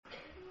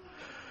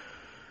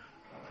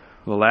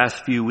The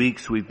last few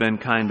weeks we've been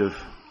kind of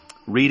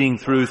reading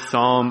through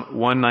Psalm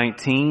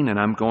 119, and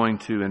I'm going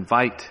to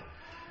invite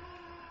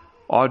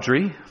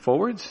Audrey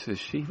forwards. Is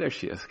she? There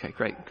she is. Okay,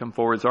 great. Come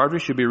forwards. Audrey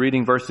should be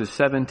reading verses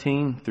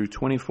 17 through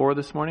 24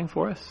 this morning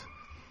for us.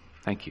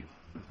 Thank you.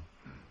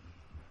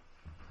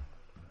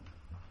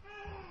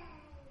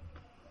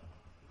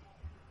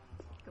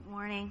 Good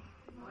morning.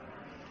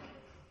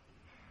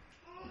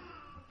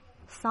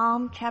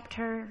 Psalm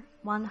chapter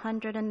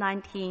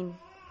 119,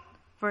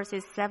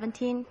 verses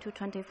 17 to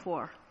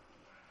 24.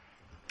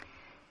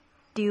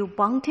 Deal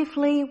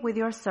bountifully with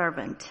your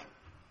servant,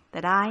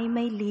 that I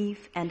may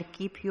live and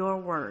keep your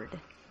word.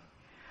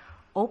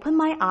 Open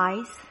my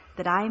eyes,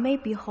 that I may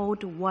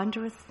behold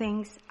wondrous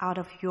things out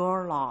of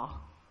your law.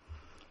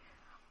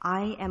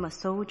 I am a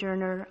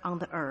sojourner on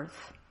the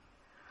earth.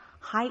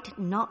 Hide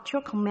not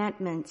your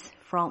commandments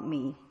from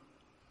me.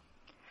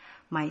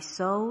 My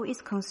soul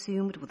is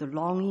consumed with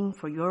longing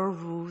for your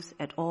rules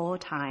at all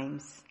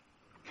times.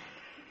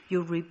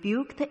 You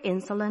rebuke the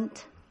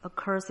insolent,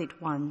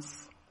 accursed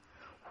ones,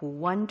 who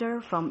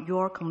wander from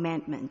your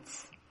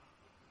commandments.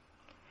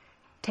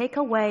 Take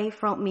away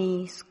from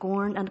me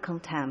scorn and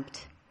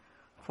contempt,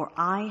 for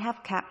I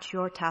have kept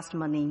your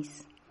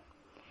testimonies.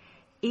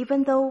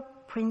 Even though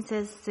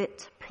princes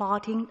sit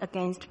plotting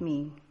against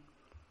me,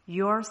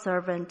 your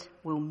servant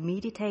will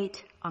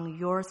meditate on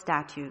your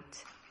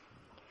statutes.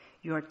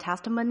 Your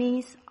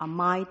testimonies are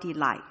my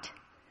delight.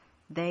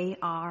 They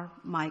are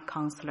my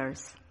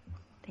counselors.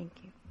 Thank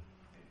you.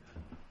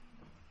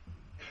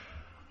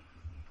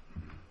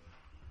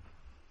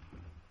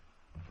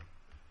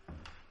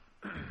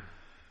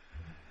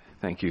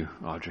 Thank you,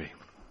 Audrey.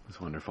 It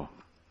was wonderful.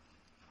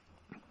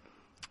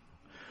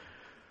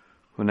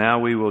 Well, now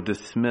we will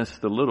dismiss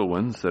the little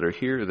ones that are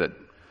here that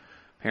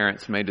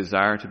parents may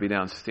desire to be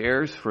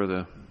downstairs for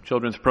the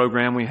children's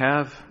program we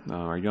have,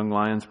 our Young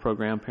Lions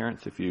program.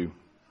 Parents, if you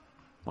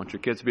want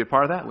your kids to be a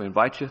part of that, we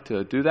invite you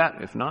to do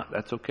that. If not,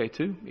 that's okay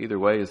too. Either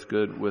way is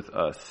good with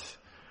us.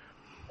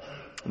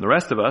 And the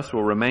rest of us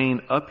will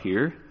remain up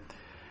here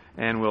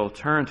and we'll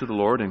turn to the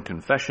Lord in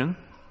confession.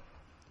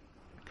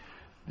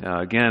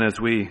 Again, as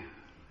we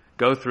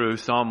go through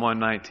Psalm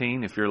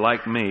 119, if you're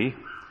like me,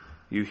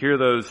 you hear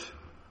those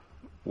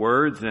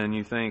words and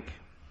you think,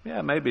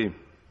 yeah, maybe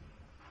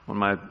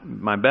on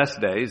my best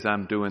days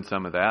I'm doing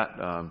some of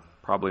that.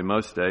 Probably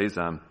most days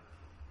I'm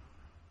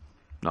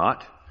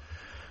not.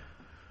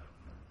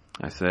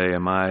 I say,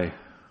 am I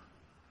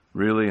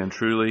really and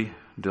truly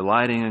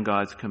delighting in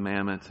God's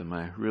commandments? Am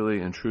I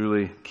really and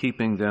truly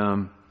keeping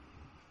them?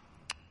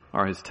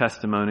 Are His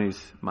testimonies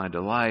my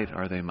delight?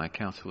 Are they my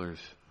counselors?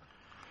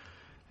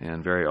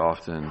 And very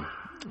often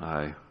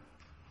I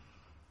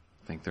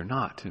think they're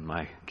not in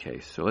my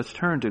case. So let's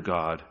turn to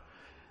God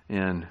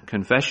in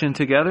confession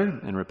together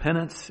and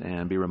repentance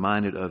and be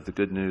reminded of the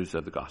good news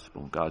of the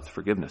gospel, God's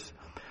forgiveness.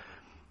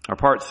 Our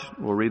parts,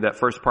 we'll read that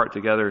first part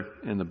together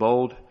in the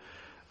bold.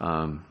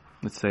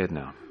 Let's say it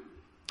now.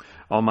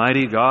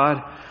 Almighty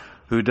God,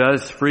 who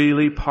does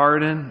freely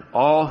pardon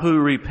all who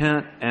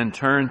repent and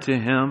turn to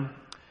Him,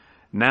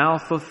 now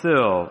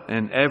fulfill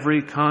in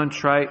every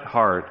contrite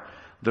heart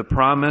the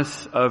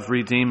promise of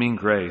redeeming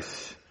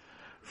grace,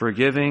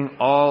 forgiving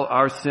all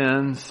our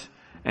sins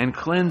and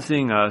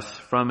cleansing us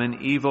from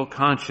an evil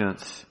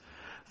conscience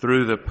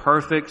through the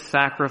perfect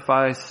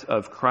sacrifice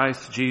of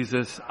Christ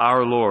Jesus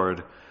our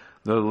Lord,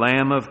 the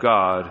Lamb of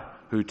God,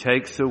 who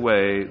takes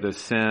away the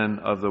sin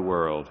of the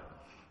world.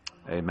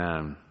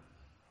 Amen.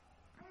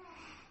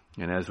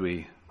 And as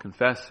we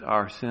confess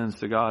our sins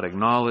to God,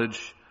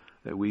 acknowledge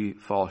that we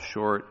fall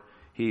short,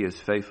 He is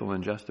faithful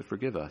and just to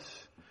forgive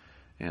us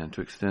and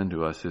to extend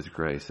to us His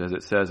grace. As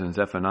it says in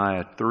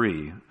Zephaniah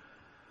 3,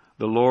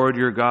 the Lord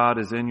your God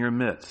is in your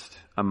midst,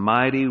 a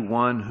mighty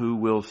one who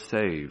will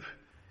save.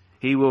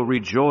 He will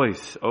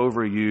rejoice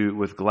over you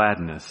with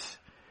gladness.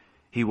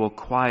 He will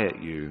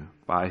quiet you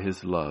by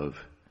His love.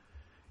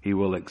 He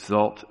will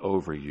exult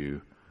over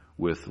you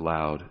with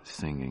loud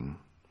singing.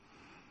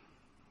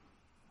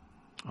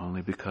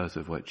 Only because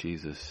of what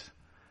Jesus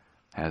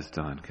has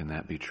done can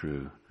that be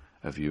true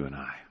of you and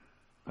I,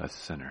 us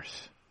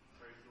sinners.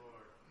 Praise the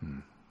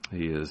Lord.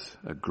 He is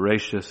a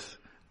gracious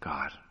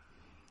God.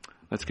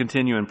 Let's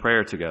continue in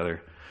prayer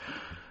together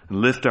and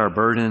lift our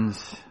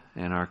burdens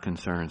and our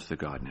concerns to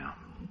God now.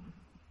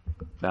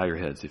 Bow your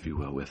heads, if you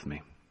will, with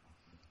me.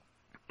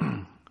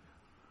 Oh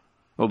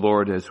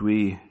Lord, as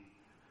we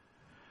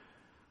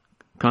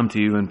come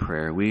to you in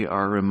prayer, we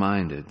are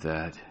reminded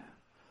that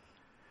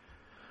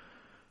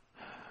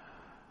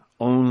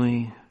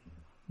only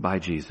by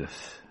Jesus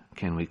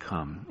can we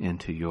come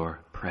into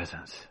your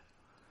presence.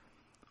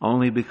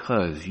 Only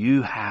because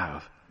you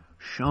have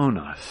shown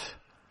us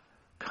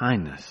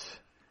kindness.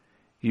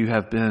 You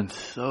have been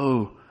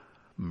so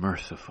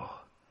merciful,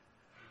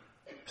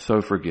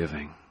 so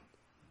forgiving,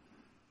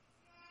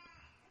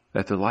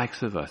 that the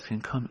likes of us can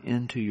come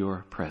into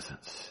your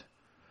presence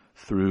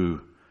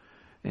through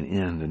and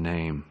in the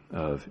name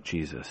of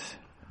Jesus.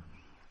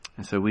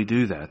 And so we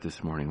do that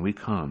this morning. We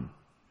come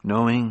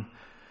knowing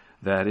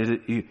that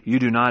you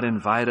do not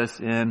invite us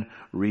in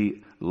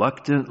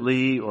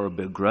reluctantly or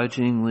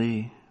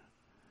begrudgingly.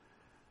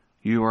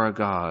 You are a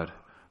God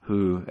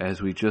who,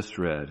 as we just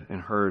read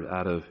and heard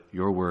out of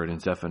your word in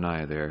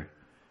Zephaniah there,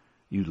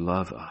 you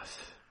love us.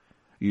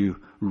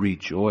 You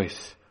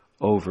rejoice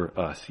over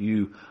us.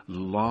 You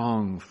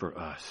long for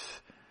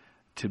us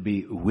to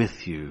be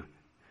with you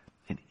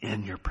and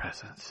in your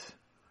presence.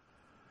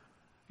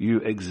 You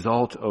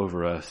exalt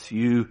over us.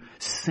 You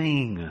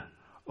sing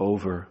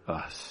over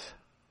us.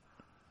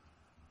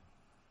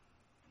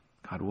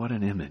 God, what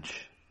an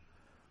image.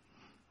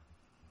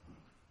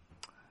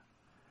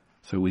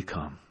 So we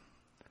come.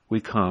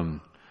 We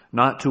come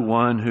not to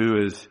one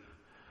who is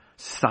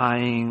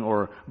sighing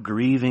or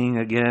grieving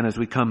again as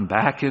we come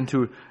back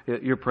into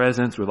your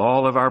presence with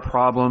all of our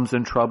problems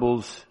and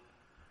troubles.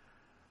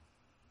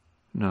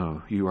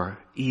 No, you are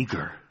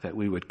eager that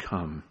we would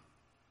come.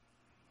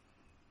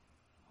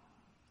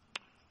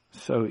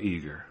 So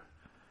eager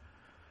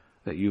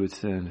that you would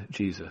send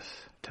Jesus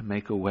to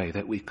make a way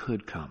that we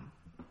could come.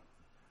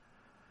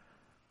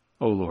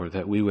 Oh Lord,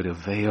 that we would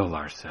avail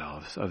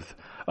ourselves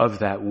of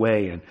that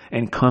way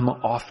and come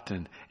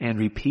often and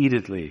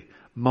repeatedly,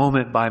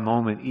 moment by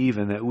moment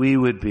even, that we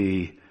would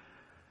be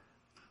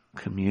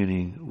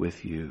communing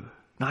with you.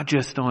 Not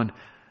just on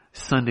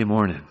Sunday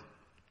morning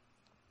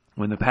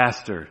when the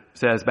pastor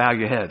says, bow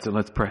your heads and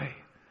let's pray.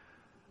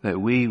 That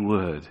we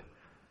would,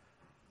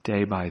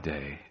 day by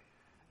day,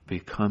 be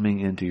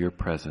coming into your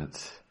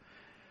presence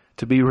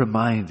to be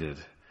reminded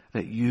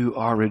that you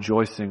are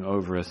rejoicing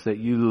over us, that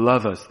you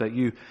love us, that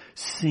you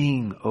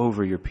sing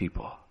over your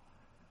people.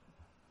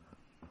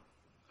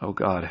 Oh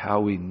God, how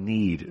we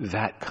need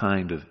that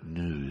kind of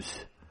news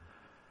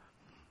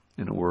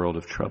in a world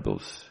of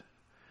troubles,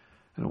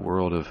 in a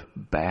world of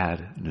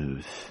bad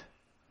news.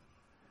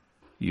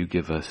 You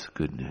give us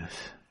good news.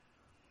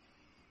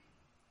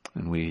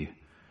 And we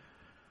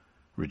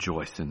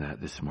rejoice in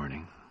that this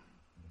morning.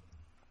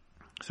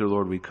 So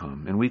Lord, we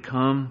come. And we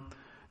come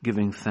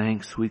giving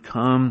thanks. We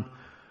come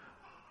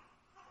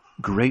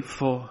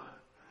grateful,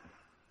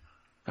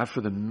 God, for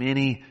the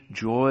many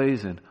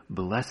joys and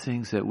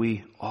blessings that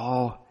we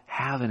all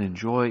have and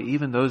enjoy,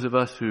 even those of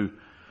us who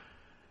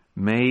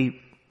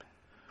may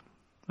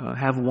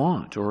have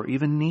want or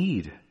even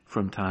need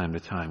from time to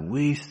time.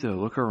 We still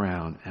look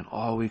around and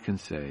all we can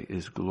say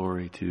is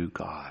glory to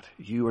God.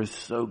 You are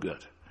so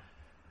good.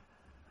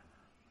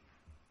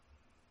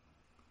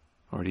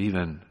 Lord,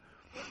 even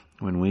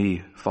when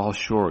we fall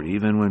short,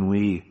 even when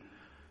we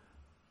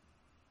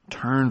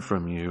turn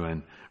from you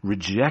and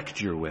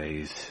reject your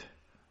ways,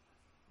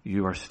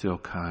 you are still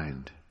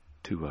kind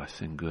to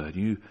us and good.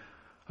 You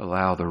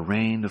allow the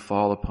rain to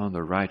fall upon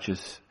the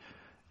righteous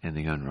and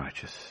the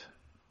unrighteous.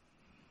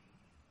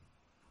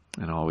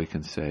 And all we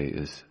can say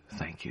is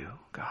thank you,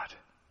 God.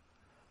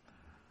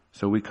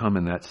 So we come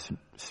in that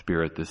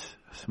spirit this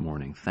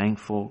morning,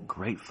 thankful,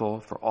 grateful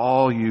for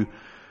all you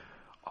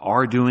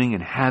are doing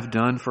and have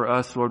done for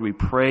us. Lord, we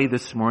pray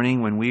this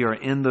morning when we are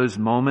in those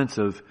moments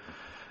of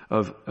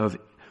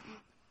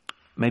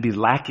maybe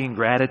lacking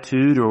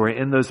gratitude, or we're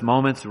in those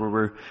moments where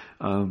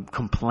we're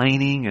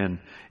complaining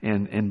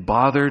and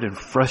bothered and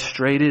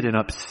frustrated and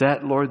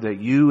upset, Lord,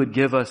 that you would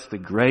give us the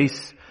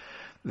grace,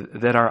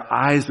 that our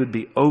eyes would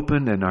be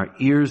opened and our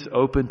ears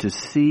open to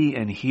see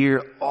and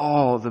hear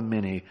all the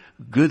many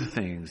good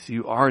things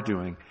you are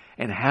doing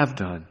and have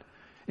done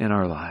in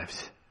our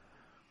lives.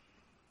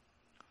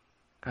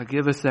 God,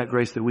 give us that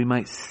grace that we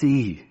might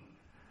see.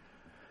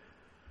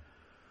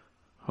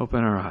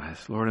 Open our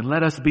eyes, Lord, and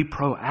let us be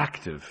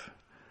proactive.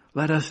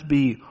 Let us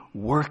be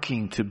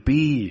working to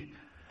be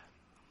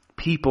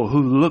people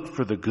who look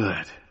for the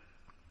good.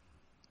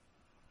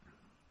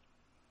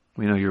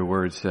 We know your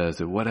word says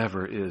that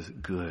whatever is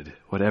good,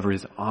 whatever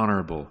is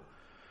honorable,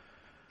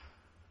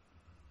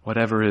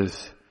 whatever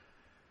is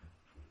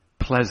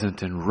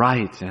pleasant and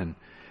right and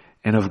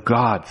of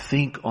God,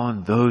 think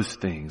on those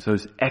things,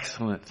 those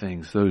excellent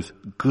things, those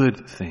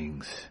good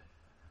things.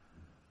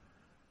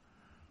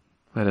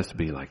 Let us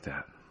be like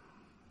that.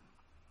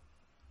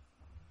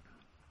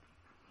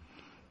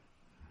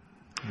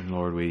 And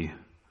Lord, we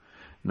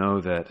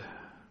know that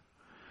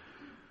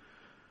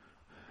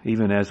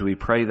even as we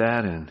pray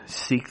that and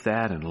seek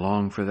that and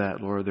long for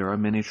that, Lord, there are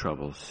many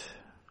troubles.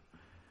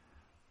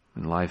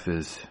 And life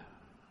is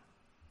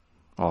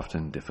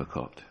often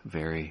difficult,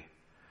 very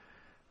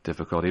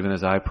difficult. Even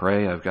as I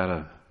pray, I've got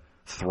a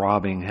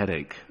throbbing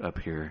headache up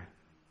here.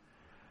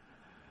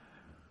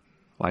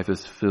 Life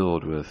is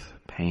filled with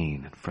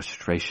pain and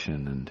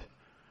frustration and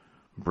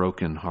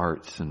broken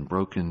hearts and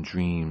broken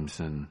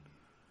dreams and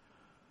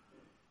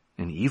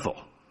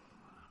evil.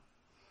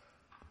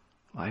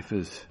 Life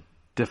is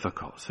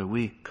difficult, so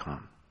we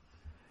come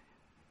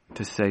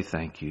to say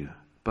thank you,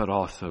 but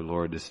also,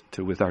 Lord,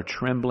 to with our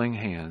trembling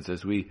hands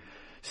as we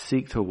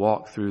seek to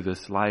walk through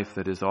this life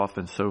that is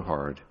often so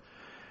hard,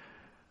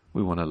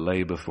 we want to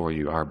lay before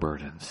you our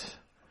burdens,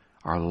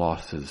 our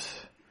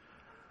losses,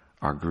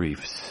 our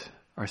griefs,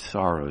 our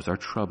sorrows, our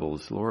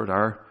troubles, Lord,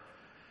 our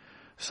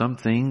some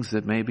things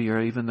that maybe are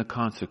even the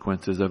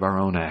consequences of our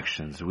own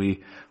actions,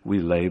 we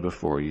lay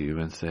before you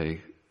and say,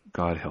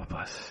 God, help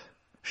us.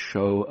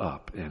 Show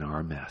up in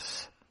our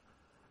mess.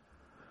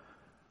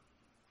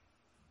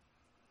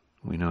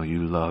 We know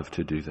you love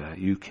to do that.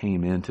 You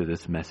came into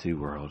this messy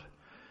world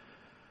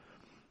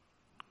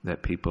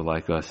that people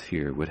like us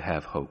here would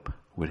have hope,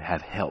 would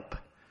have help,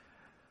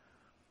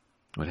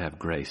 would have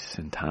grace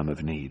in time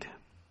of need.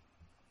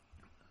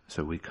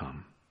 So we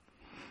come.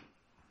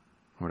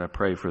 Lord, I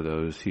pray for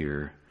those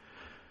here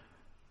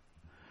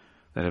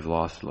that have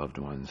lost loved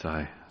ones.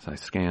 As I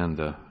scanned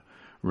the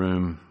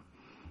room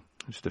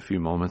just a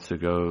few moments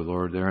ago,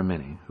 Lord, there are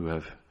many who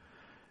have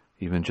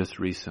even just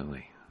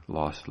recently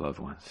lost loved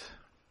ones.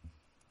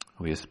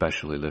 We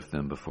especially lift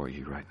them before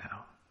you right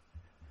now.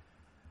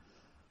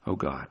 Oh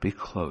God, be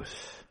close.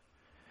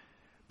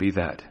 Be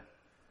that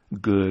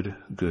good,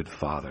 good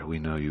Father we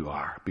know you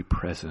are. Be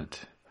present.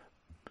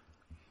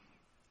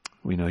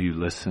 We know you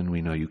listen.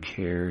 We know you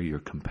care. You're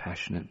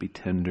compassionate. Be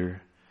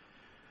tender.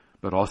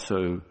 But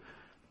also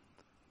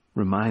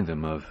remind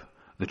them of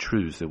the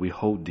truths that we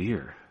hold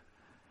dear.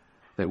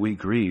 That we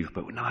grieve,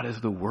 but not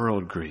as the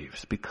world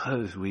grieves.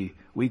 Because we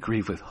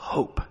grieve with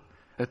hope.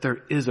 That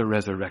there is a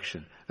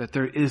resurrection. That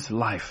there is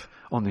life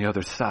on the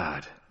other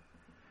side.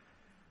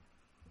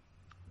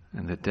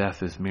 And that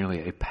death is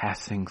merely a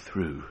passing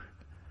through.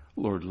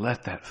 Lord,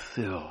 let that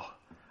fill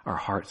our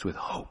hearts with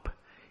hope,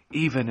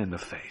 even in the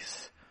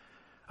face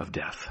of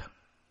death.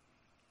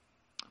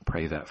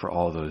 Pray that for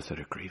all those that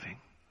are grieving.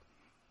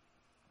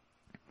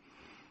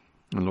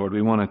 And Lord,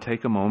 we want to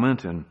take a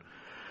moment, and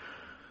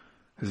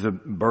as the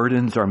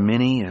burdens are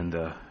many and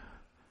the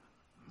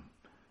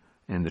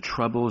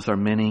troubles are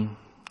many,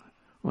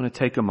 I want to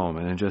take a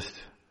moment and just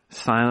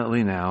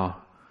silently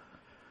now,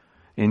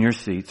 in your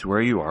seats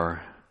where you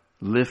are,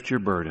 lift your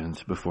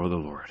burdens before the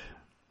Lord.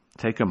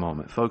 Take a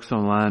moment. Folks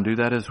online, do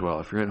that as well.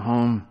 If you're at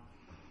home,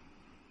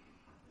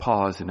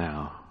 pause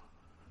now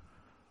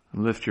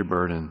and lift your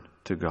burden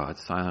to God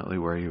silently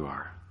where you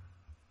are.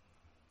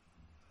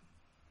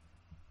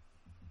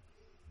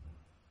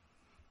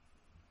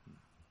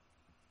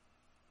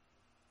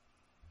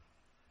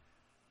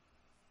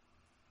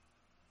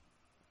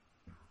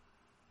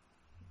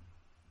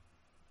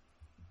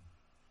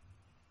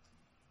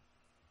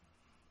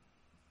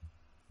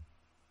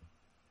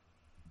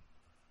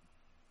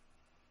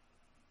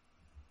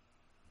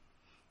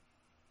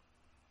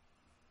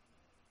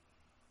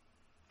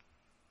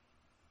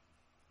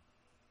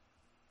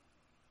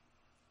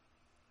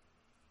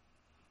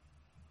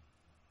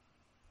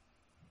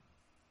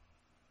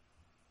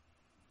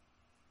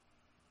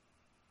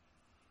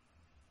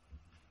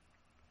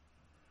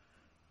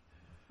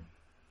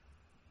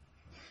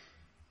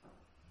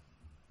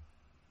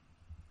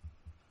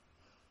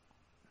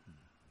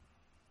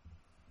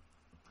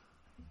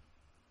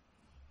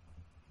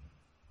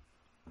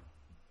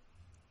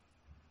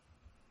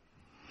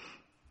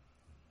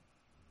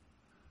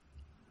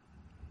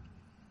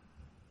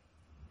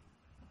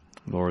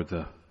 Lord,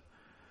 the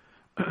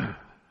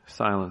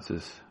silence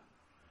is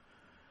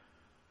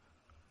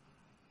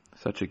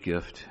such a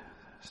gift.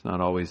 It's not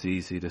always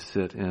easy to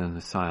sit in the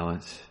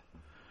silence,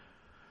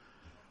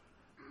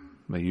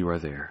 but you are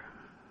there.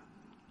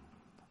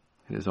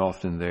 It is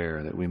often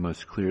there that we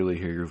most clearly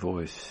hear your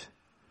voice.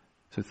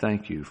 So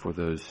thank you for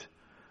those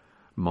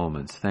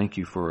moments. Thank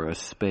you for a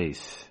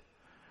space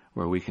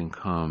where we can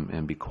come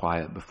and be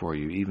quiet before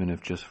you, even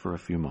if just for a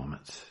few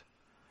moments.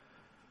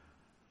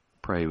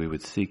 Pray we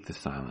would seek the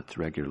silence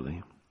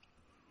regularly.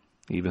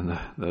 Even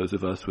those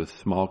of us with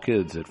small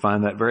kids that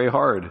find that very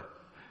hard,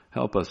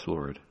 help us,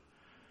 Lord,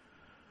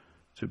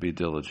 to be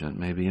diligent,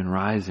 maybe in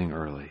rising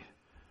early,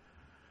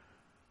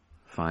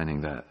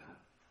 finding that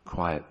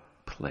quiet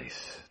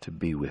place to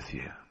be with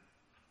you.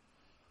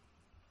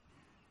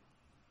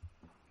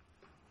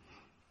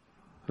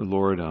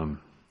 Lord,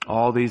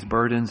 all these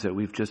burdens that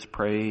we've just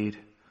prayed,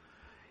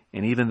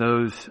 and even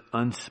those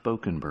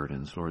unspoken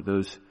burdens, Lord,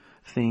 those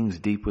things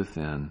deep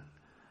within,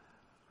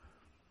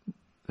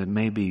 that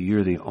maybe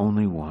you're the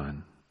only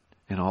one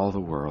in all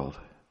the world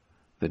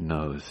that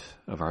knows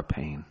of our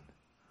pain,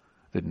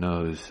 that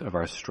knows of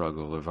our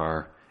struggle, of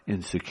our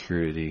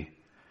insecurity,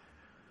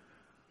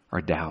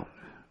 our doubt.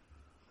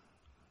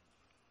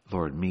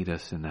 Lord, meet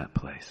us in that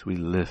place. We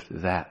lift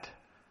that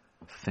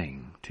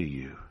thing to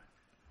you,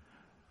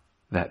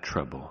 that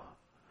trouble,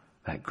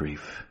 that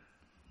grief,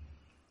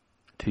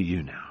 to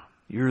you now.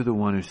 You're the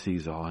one who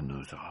sees all and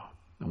knows all,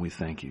 and we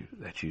thank you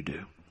that you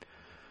do.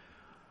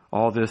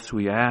 All this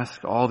we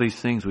ask, all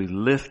these things we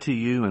lift to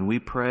you, and we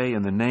pray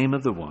in the name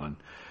of the one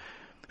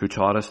who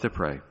taught us to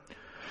pray.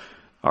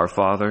 Our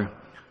Father,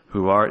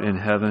 who art in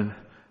heaven,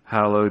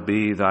 hallowed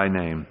be thy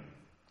name.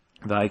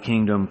 Thy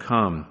kingdom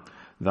come,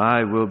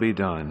 thy will be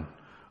done,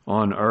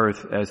 on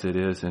earth as it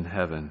is in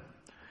heaven.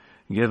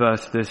 Give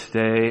us this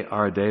day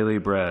our daily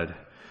bread,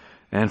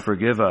 and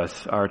forgive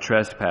us our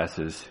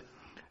trespasses,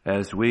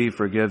 as we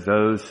forgive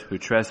those who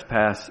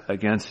trespass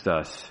against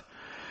us.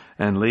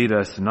 And lead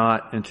us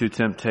not into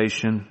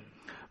temptation,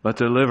 but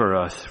deliver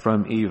us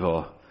from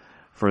evil.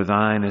 For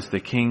thine is the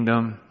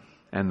kingdom,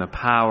 and the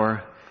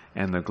power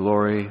and the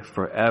glory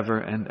forever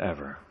and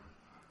ever.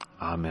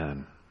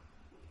 Amen.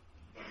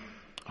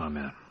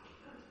 Amen.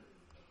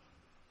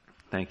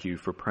 Thank you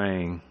for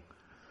praying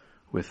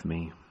with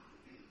me.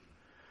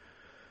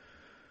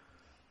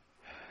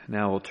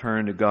 Now we'll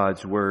turn to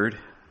God's Word.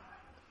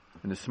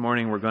 And this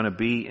morning we're going to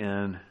be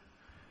in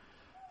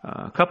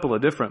a couple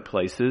of different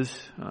places,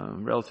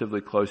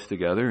 relatively close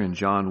together, in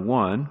John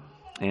 1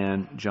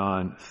 and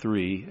John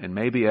 3. And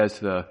maybe as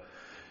the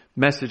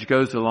message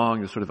goes along,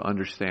 you'll sort of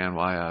understand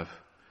why I've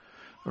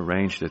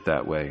arranged it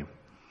that way.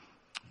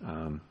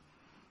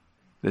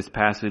 This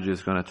passage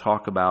is going to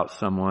talk about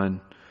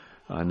someone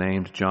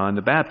named John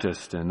the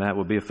Baptist, and that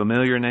will be a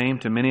familiar name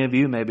to many of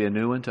you, maybe a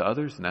new one to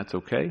others, and that's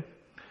okay.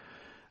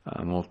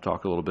 We'll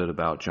talk a little bit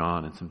about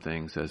John and some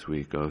things as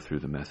we go through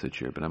the message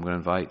here. But I'm going to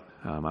invite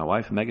my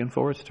wife, Megan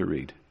Forrest, to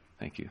read.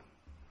 Thank you.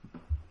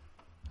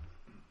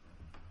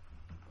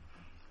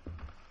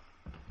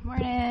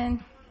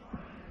 Morning.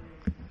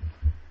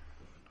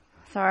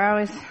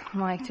 Sorry, I'm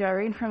like, do I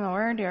read from the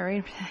Word? Do I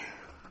read?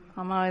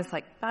 I'm always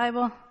like,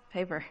 Bible,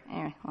 paper.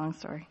 Anyway, long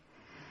story.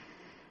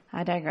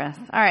 I digress.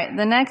 All right.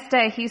 The next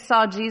day he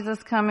saw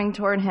Jesus coming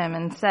toward him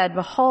and said,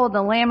 "Behold,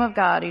 the Lamb of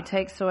God who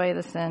takes away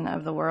the sin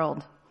of the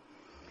world.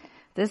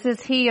 This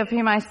is he of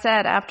whom I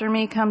said, after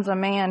me comes a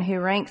man who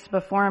ranks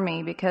before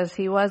me because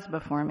he was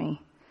before me.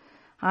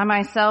 I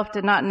myself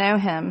did not know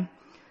him,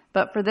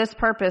 but for this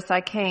purpose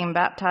I came,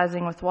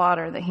 baptizing with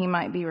water, that he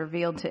might be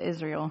revealed to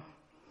Israel."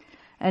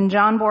 And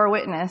John bore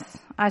witness,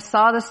 "I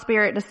saw the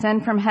Spirit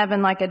descend from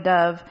heaven like a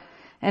dove,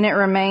 and it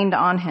remained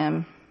on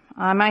him.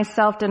 I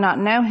myself did not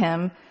know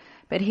him,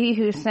 but he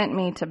who sent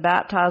me to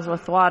baptize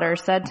with water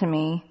said to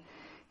me,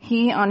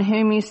 'He on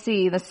whom you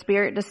see the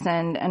Spirit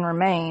descend and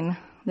remain,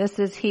 this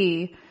is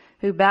he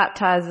who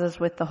baptizes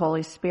with the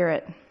Holy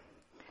Spirit.'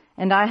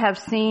 And I have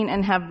seen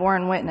and have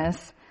borne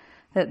witness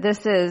that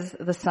this is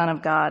the Son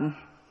of God."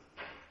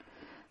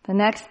 The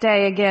next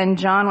day again,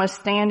 John was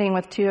standing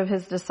with two of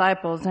his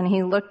disciples, and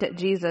he looked at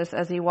Jesus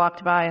as he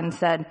walked by and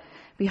said,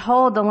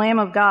 "Behold, the Lamb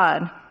of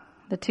God."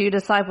 The two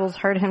disciples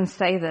heard him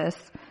say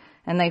this,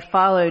 and they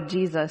followed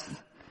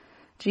Jesus.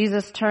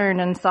 Jesus turned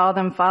and saw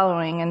them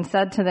following and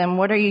said to them,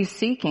 "What are you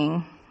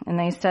seeking?" And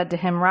they said to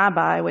him,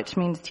 "Rabbi," which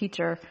means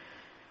teacher,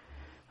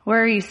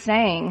 "where are you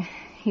staying?"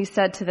 He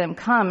said to them,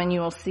 "Come and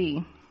you will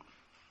see."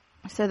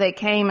 So they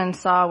came and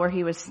saw where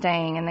he was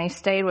staying, and they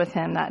stayed with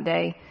him that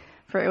day,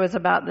 for it was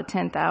about the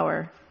 10th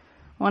hour.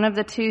 One of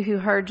the two who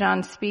heard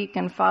John speak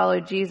and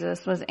followed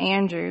Jesus was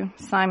Andrew,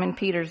 Simon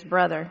Peter's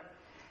brother.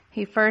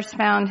 He first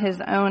found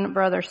his own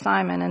brother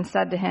Simon and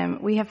said to him,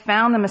 "We have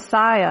found the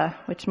Messiah,"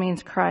 which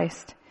means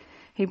Christ.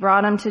 He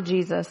brought him to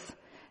Jesus.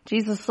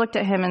 Jesus looked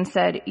at him and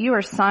said, "You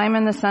are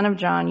Simon the son of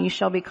John. You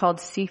shall be called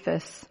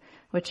Cephas,"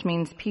 which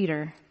means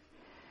Peter.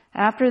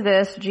 After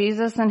this,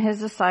 Jesus and his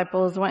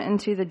disciples went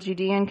into the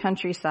Judean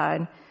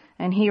countryside,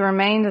 and he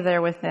remained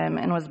there with them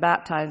and was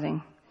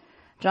baptizing.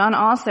 John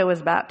also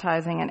was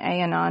baptizing in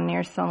Aenon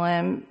near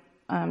Salem,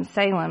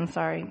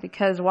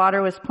 because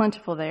water was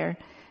plentiful there,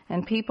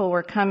 and people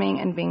were coming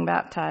and being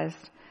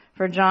baptized,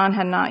 for John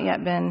had not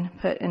yet been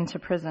put into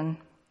prison.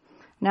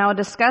 Now a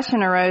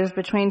discussion arose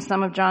between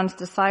some of John's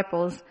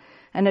disciples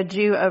and a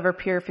Jew over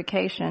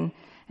purification,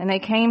 and they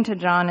came to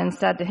John and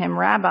said to him,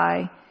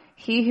 "Rabbi,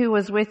 he who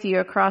was with you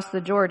across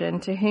the Jordan,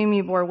 to whom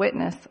you bore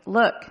witness,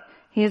 look,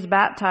 he is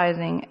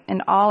baptizing,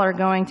 and all are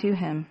going to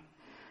him."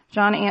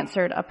 John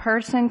answered, "A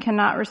person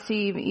cannot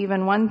receive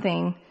even one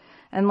thing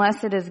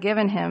unless it is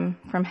given him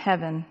from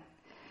heaven.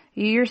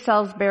 You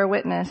yourselves bear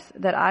witness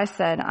that I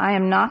said, 'I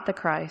am not the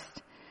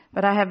Christ,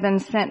 but I have been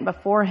sent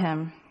before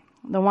him.'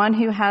 The one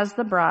who has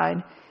the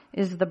bride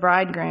is the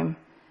bridegroom.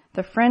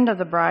 The friend of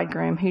the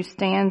bridegroom who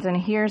stands and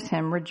hears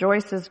him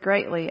rejoices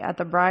greatly at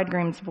the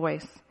bridegroom's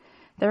voice.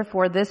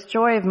 Therefore this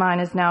joy of mine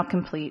is now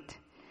complete.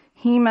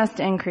 He must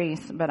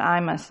increase, but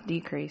I must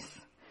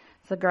decrease."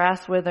 The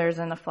grass withers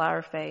and the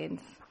flower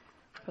fades,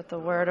 but the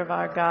word of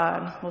our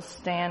God will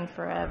stand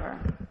forever.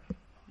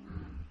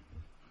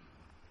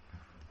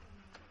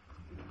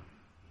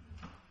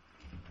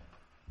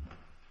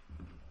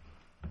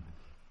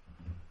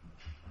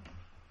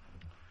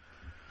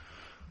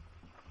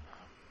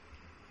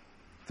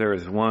 There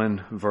is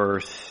one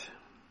verse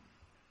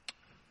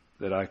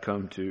that I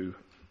come to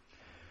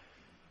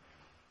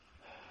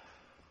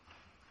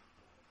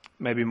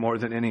maybe more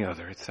than any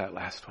other. It's that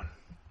last one.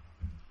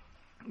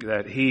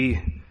 That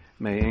he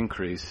may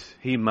increase,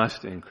 he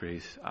must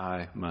increase,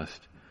 I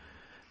must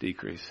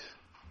decrease.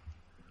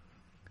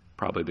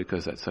 Probably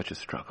because that's such a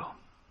struggle.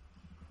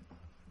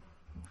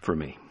 For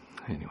me,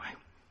 anyway.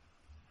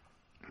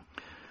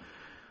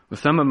 Well,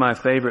 some of my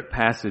favorite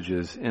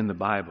passages in the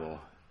Bible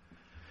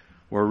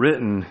were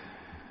written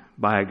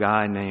by a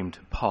guy named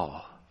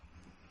Paul.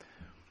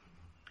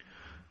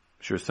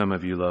 I'm sure some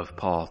of you love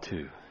Paul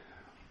too.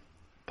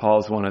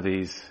 Paul's one of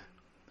these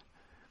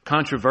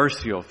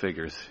controversial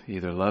figures. You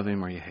either love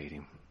him or you hate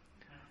him.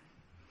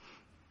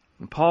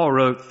 And Paul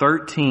wrote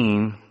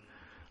 13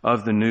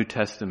 of the New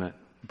Testament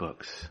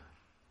books,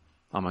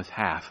 almost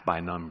half by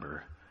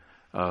number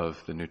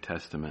of the New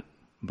Testament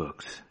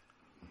books.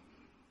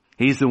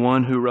 He's the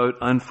one who wrote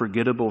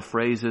unforgettable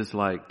phrases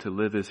like to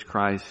live is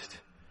Christ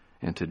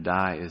and to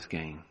die is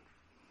gain.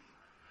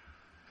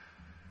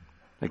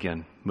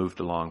 Again, moved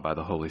along by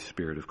the Holy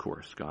Spirit, of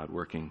course, God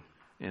working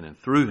in and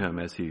through him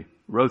as he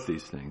wrote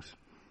these things.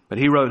 But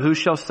he wrote, "Who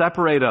shall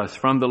separate us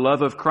from the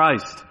love of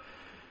Christ?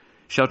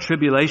 Shall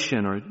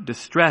tribulation or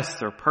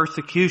distress or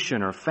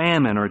persecution or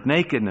famine or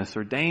nakedness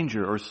or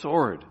danger or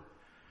sword?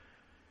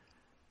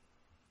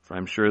 For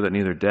I'm sure that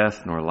neither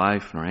death nor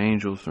life nor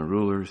angels nor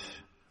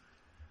rulers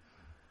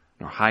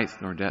nor height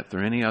nor depth or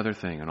any other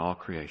thing in all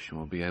creation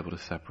will be able to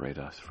separate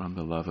us from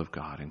the love of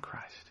God in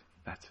Christ."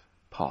 That's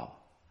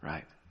Paul,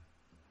 right?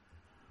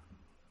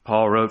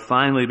 Paul wrote,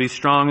 "Finally, be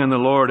strong in the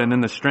Lord and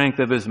in the strength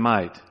of his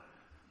might.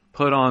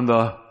 Put on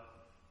the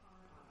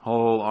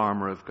whole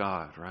armor of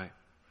God," right?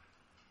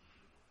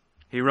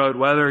 He wrote,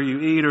 "Whether you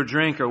eat or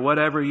drink or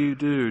whatever you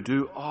do,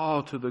 do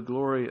all to the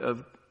glory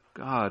of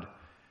God."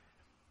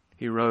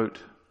 He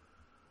wrote,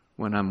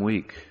 "When I'm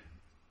weak,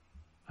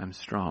 I'm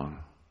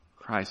strong.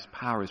 Christ's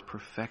power is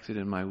perfected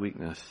in my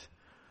weakness."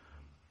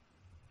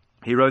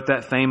 He wrote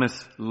that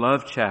famous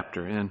love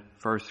chapter in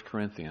 1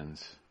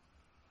 Corinthians.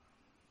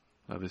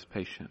 Love is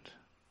patient.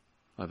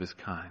 Love is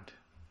kind.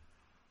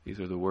 These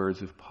are the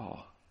words of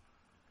Paul.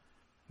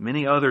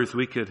 Many others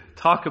we could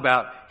talk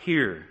about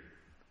here.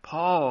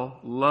 Paul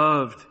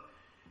loved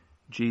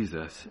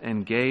Jesus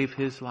and gave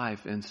his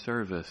life in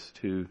service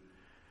to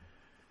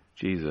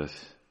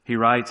Jesus. He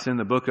writes in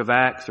the book of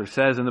Acts, or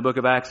says in the book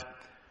of Acts,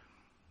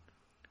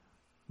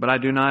 "But I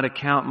do not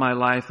account my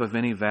life of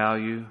any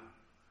value,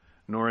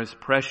 nor as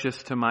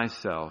precious to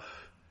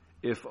myself,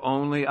 if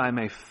only I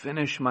may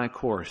finish my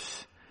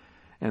course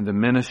and the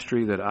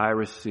ministry that I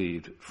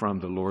received from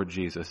the Lord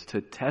Jesus, to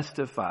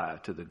testify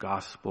to the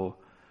gospel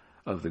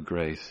of the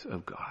grace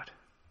of God."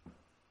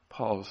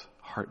 Paul's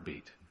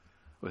heartbeat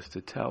was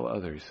to tell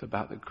others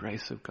about the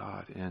grace of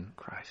God in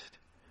Christ.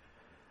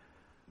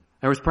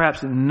 There was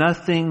perhaps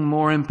nothing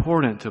more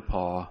important to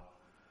Paul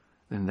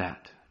than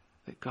that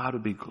God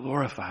would be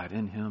glorified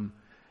in him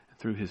and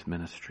through his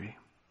ministry.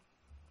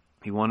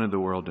 He wanted the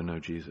world to know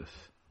Jesus.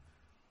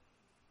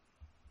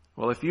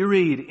 Well, if you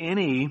read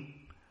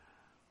any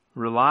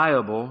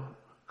reliable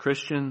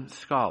Christian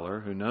scholar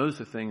who knows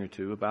a thing or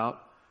two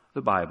about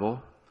the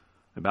Bible,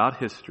 about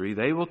history,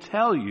 they will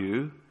tell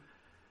you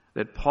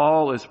that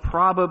Paul is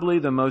probably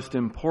the most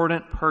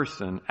important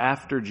person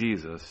after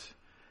Jesus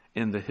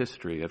in the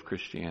history of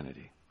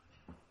Christianity.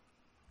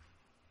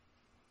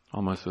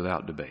 Almost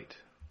without debate.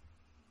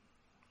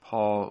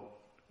 Paul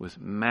was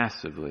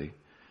massively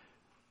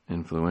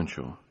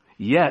influential.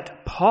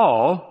 Yet,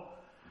 Paul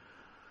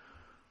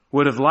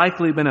would have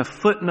likely been a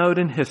footnote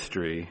in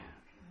history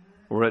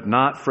were it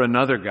not for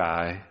another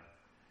guy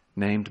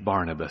named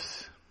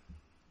Barnabas.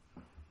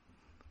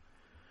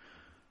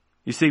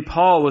 You see,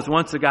 Paul was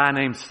once a guy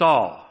named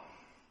Saul.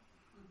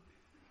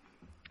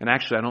 And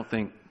actually, I don't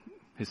think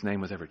his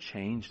name was ever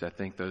changed. I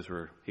think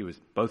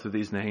both of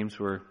these names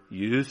were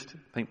used.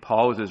 I think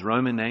Paul was his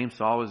Roman name,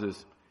 Saul was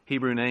his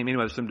Hebrew name.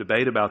 Anyway, there's some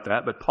debate about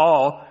that. But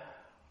Paul,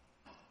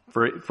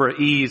 for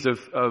ease of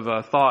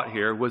thought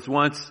here, was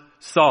once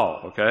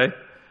Saul, okay?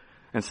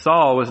 And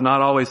Saul was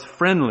not always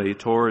friendly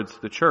towards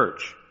the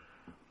church.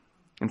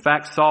 In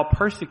fact, Saul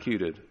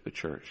persecuted the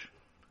church,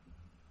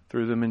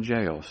 threw them in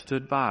jail,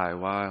 stood by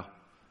while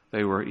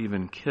they were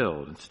even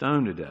killed and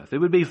stoned to death. It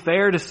would be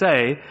fair to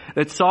say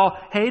that Saul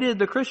hated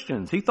the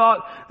Christians. He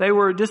thought they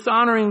were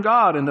dishonoring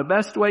God, and the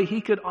best way he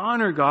could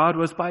honor God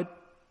was by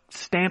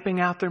stamping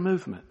out their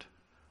movement.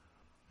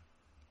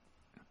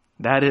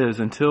 That is,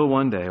 until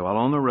one day, while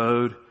on the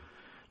road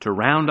to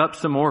round up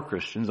some more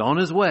Christians, on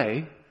his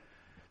way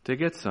to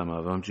get some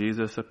of them,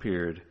 Jesus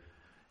appeared,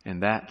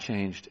 and that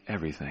changed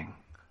everything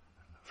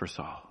for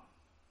Saul.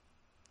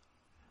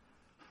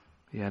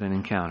 He had an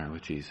encounter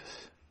with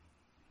Jesus.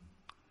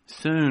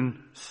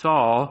 Soon,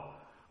 Saul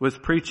was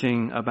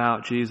preaching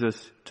about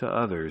Jesus to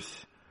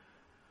others.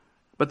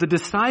 But the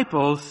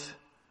disciples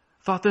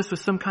thought this was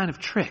some kind of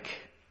trick.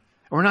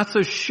 We're not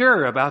so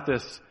sure about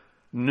this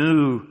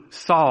new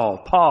Saul,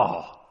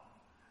 Paul.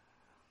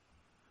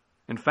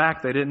 In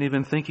fact, they didn't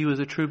even think he was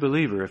a true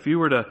believer. If you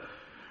were to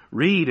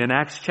read in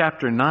Acts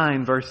chapter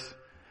 9, verse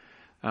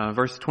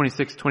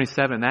 26,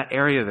 27, that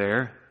area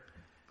there,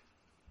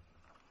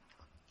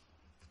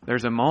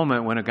 there's a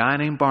moment when a guy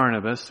named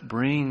Barnabas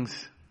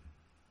brings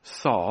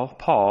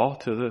Paul,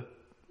 to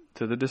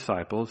the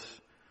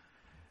disciples.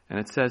 And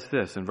it says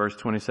this in verse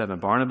 27,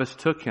 "Barnabas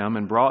took him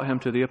and brought him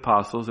to the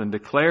apostles and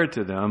declared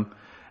to them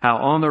how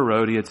on the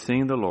road he had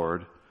seen the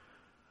Lord,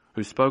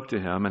 who spoke to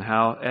him, and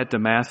how at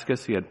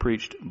Damascus he had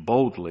preached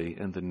boldly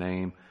in the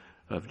name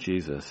of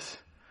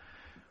Jesus."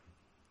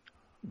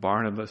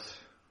 Barnabas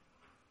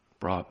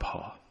brought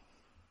Paul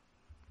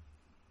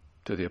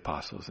to the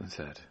apostles and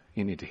said,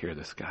 "You need to hear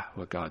this guy,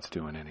 what God's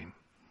doing in him."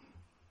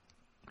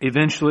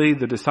 Eventually,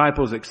 the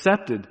disciples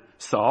accepted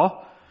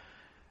Saul,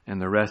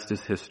 and the rest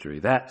is history.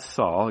 That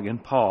Saul, again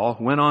Paul,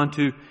 went on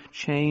to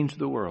change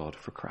the world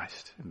for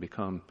Christ and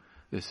become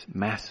this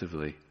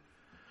massively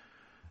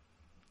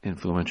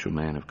influential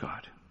man of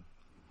God.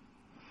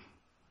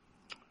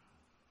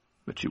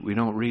 But we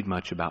don't read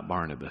much about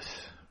Barnabas.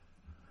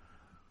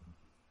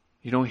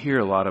 You don't hear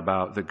a lot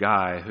about the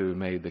guy who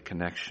made the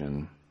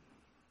connection.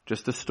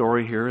 Just a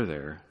story here or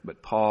there,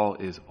 but Paul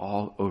is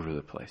all over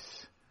the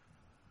place.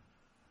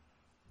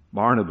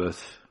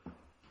 Barnabas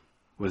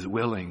was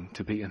willing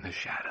to be in the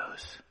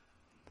shadows.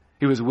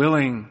 He was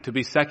willing to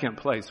be second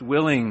place,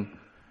 willing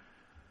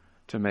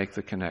to make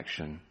the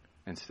connection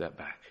and step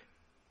back.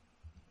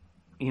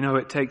 You know,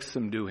 it takes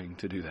some doing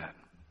to do that.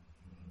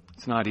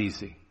 It's not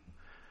easy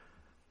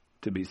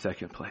to be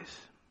second place.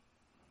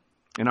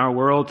 In our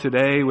world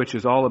today, which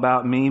is all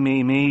about me,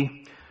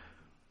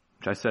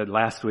 which I said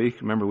last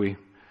week, remember we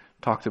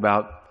talked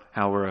about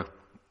how we're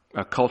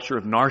a culture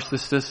of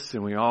narcissists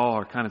and we all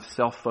are kind of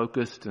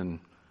self-focused and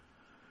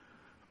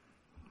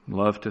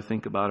love to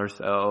think about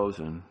ourselves,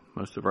 and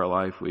most of our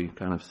life we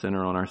kind of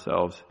center on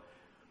ourselves.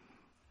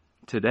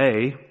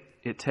 Today,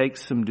 it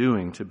takes some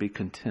doing to be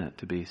content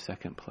to be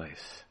second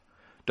place,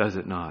 does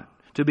it not?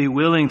 To be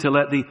willing to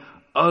let the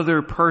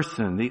other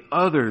person, the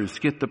others,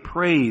 get the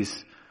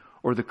praise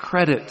or the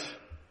credit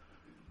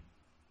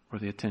or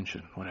the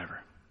attention, whatever.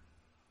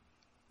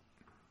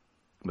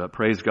 But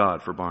praise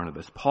God for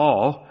Barnabas.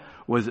 Paul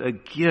was a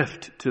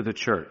gift to the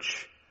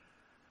church.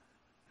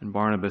 And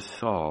Barnabas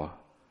saw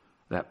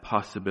that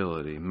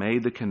possibility,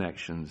 made the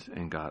connections,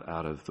 and got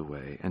out of the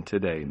way. And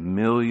today,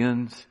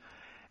 millions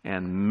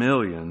and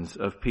millions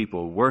of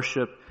people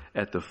worship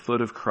at the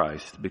foot of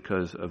Christ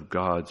because of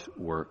God's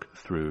work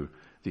through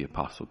the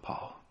Apostle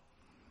Paul.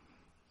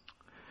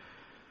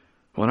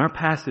 Well, in our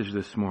passage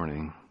this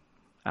morning,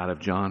 out of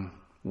John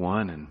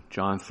 1 and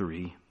John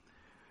 3,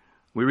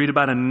 we read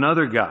about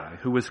another guy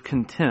who was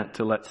content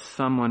to let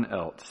someone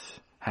else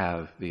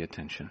have the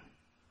attention.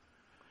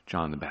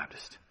 John the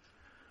Baptist.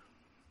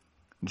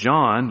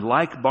 John,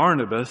 like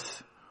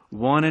Barnabas,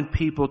 wanted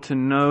people to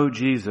know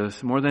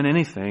Jesus more than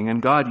anything, and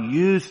God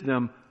used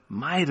them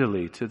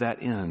mightily to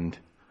that end.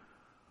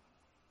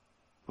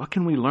 What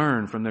can we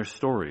learn from their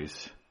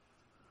stories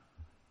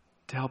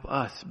to help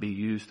us be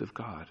used of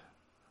God?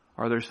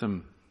 Are there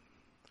some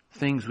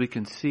things we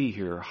can see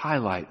here,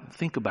 highlight, and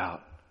think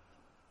about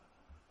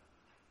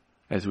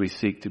as we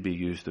seek to be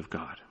used of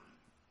God?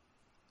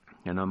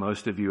 I know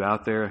most of you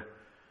out there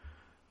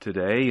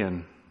today,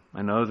 and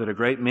I know that a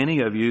great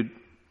many of you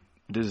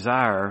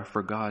desire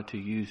for God to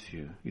use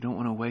you. You don't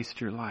want to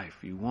waste your life.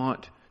 You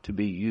want to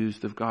be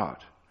used of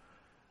God.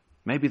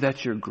 Maybe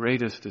that's your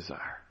greatest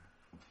desire.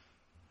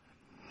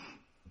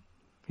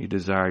 You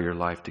desire your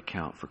life to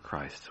count for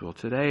Christ. Well,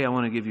 today I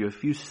want to give you a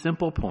few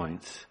simple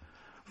points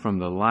from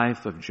the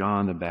life of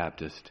John the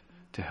Baptist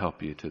to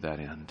help you to that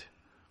end.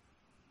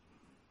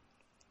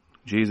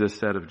 Jesus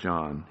said of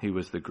John, he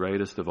was the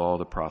greatest of all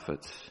the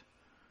prophets,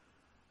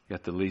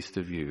 yet the least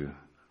of you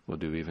will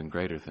do even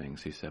greater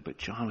things, he said. But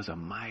John was a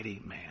mighty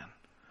man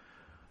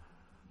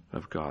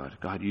of God.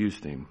 God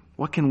used him.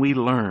 What can we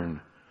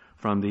learn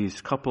from these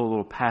couple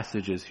little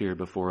passages here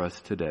before us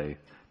today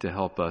to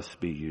help us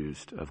be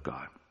used of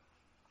God?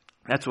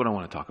 That's what I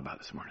want to talk about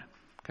this morning.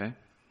 Okay?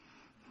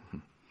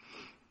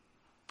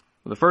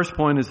 Well, the first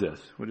point is this.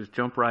 We'll just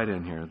jump right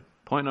in here.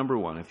 Point number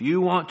one. If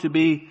you want to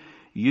be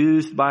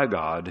used by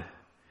God,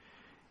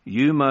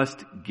 you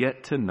must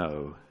get to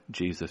know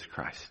Jesus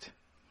Christ.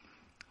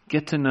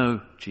 Get to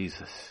know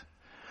Jesus.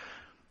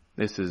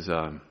 This is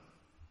a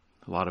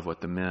lot of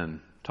what the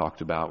men talked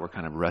about. We're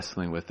kind of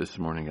wrestling with this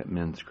morning at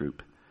men's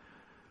group.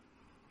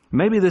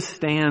 Maybe this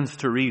stands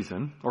to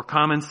reason or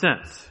common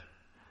sense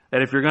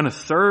that if you're going to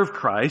serve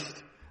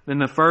Christ, then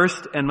the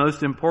first and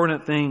most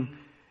important thing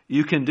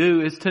you can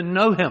do is to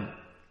know Him.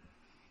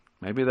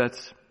 Maybe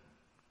that's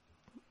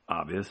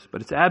obvious,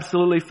 but it's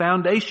absolutely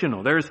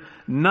foundational. There's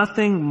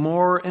nothing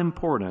more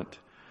important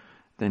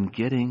than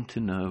getting to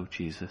know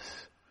Jesus.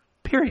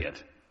 Period.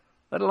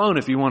 Let alone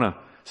if you want to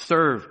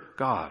serve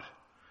God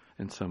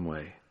in some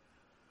way.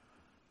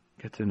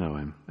 Get to know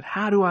Him. But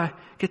how do I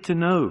get to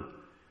know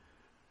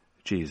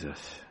Jesus?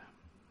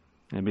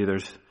 Maybe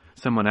there's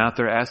someone out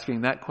there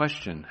asking that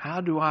question. How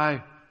do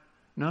I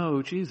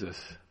know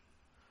Jesus?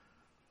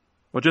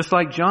 Well, just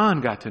like John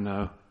got to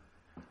know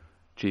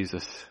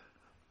Jesus.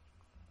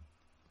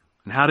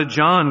 And how did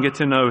John get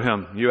to know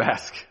Him, you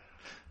ask?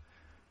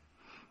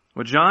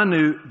 Well, John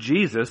knew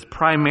Jesus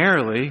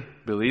primarily,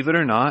 believe it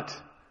or not,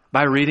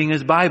 by reading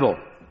his Bible.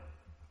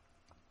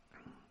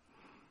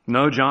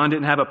 No, John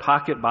didn't have a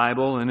pocket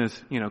Bible in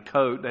his,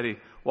 coat that he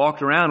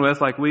walked around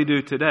with like we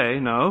do today.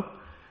 No.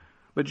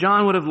 But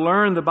John would have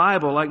learned the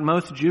Bible like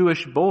most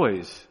Jewish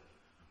boys.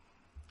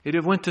 He'd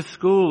have went to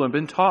school and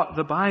been taught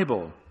the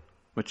Bible,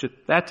 which at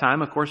that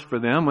time, of course, for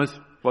them was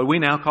what we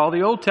now call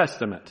the Old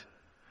Testament.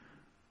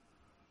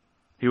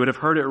 He would have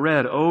heard it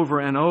read over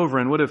and over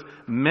and would have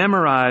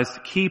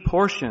memorized key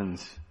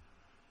portions.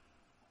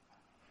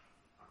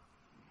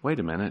 Wait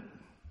a minute.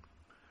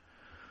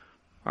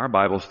 Our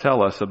Bibles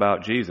tell us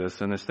about Jesus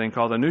in this thing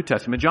called the New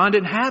Testament. John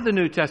didn't have the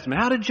New Testament.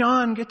 How did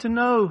John get to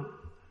know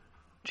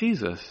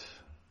Jesus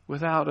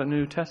without a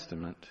New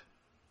Testament?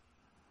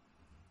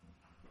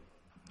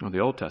 Well, the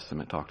Old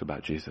Testament talked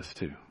about Jesus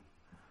too.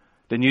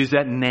 Didn't use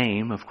that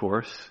name, of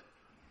course.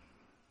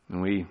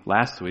 And we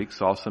last week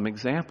saw some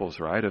examples,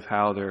 right, of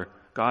how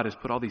God has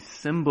put all these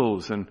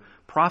symbols and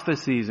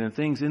prophecies and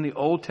things in the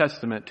Old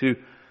Testament to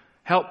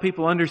help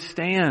people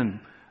understand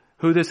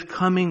who this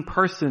coming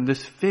person,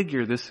 this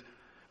figure, this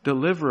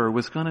deliverer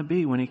was going to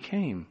be when he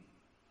came.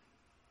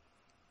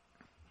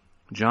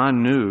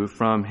 John knew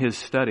from his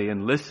study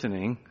and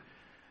listening,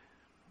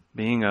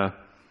 being a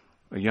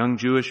young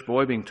Jewish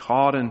boy, being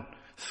taught in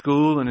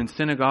school and in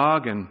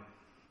synagogue and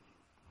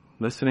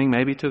listening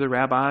maybe to the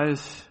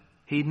rabbis,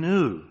 he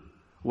knew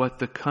what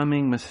the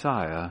coming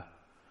Messiah,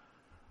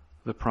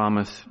 the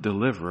promised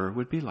deliverer,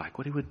 would be like,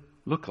 what he would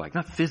look like.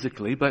 Not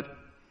physically, but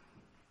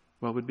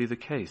what would be the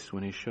case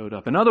when he showed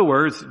up. In other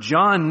words,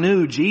 John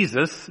knew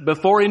Jesus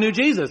before he knew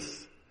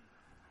Jesus.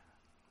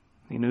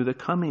 He knew the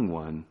coming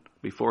one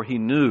before he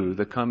knew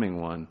the coming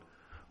one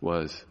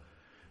was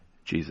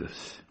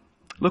Jesus.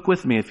 Look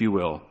with me, if you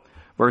will,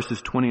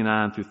 verses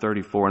 29 through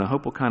 34, and I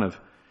hope we'll kind of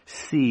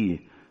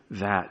see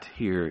that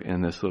here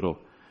in this little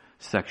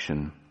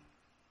section.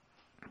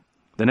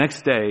 The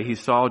next day he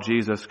saw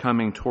Jesus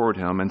coming toward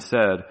him and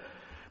said,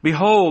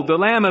 "Behold, the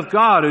Lamb of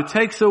God who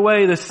takes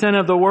away the sin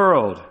of the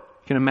world."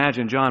 You can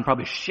imagine John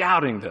probably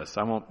shouting this.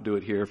 I won't do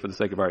it here for the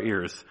sake of our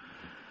ears.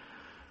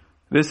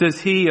 "This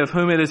is he of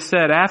whom it is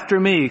said, 'After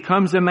me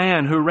comes a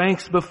man who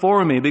ranks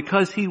before me,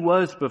 because he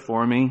was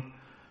before me.'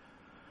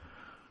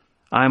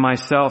 I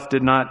myself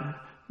did not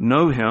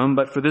know him,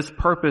 but for this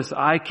purpose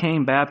I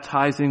came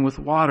baptizing with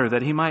water,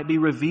 that he might be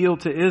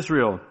revealed to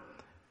Israel."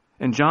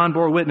 And John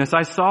bore witness,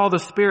 "I saw the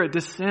Spirit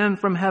descend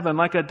from heaven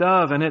like a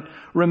dove, and it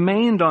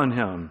remained on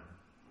him.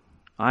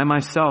 I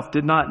myself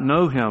did not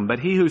know him, but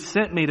he who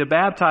sent me to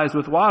baptize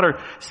with water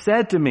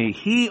said to me,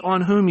 'He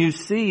on whom you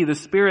see the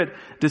Spirit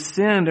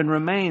descend and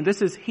remain,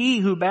 this is he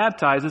who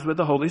baptizes with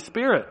the Holy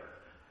Spirit.'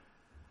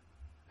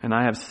 And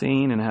I have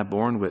seen and have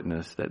borne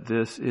witness that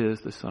this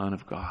is the Son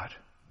of God."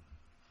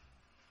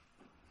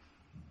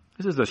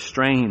 This is a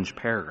strange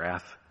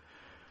paragraph,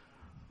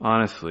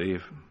 honestly,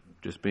 if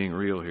just being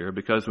real here,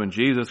 because when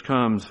Jesus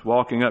comes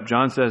walking up,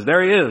 John says,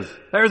 "There he is.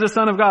 There's the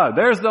Son of God.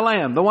 There's the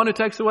Lamb, the one who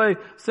takes away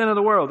sin of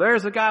the world.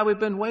 There's the guy we've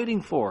been waiting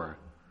for."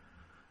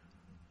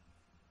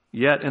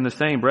 Yet in the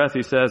same breath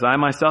he says, "I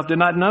myself did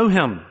not know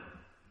him,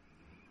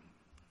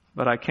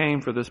 but I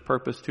came for this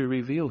purpose to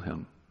reveal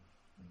him."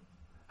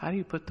 How do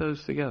you put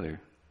those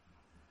together?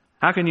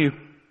 How can you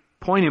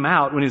point him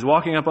out when he's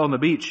walking up on the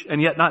beach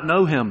and yet not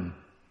know him?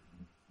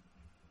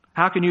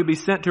 How can you be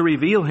sent to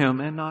reveal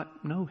him and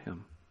not know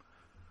him?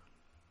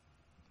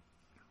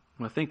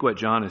 Well, I think what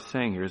John is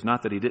saying here is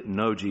not that he didn't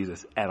know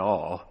Jesus at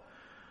all.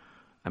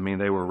 I mean,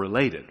 they were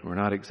related. We're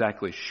not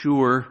exactly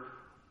sure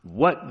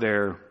what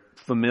their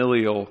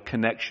familial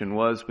connection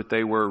was, but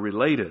they were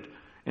related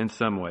in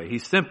some way. He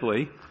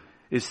simply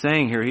is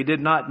saying here he did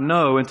not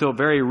know until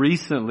very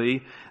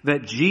recently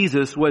that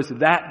Jesus was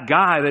that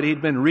guy that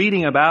he'd been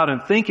reading about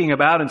and thinking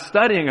about and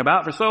studying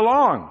about for so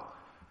long.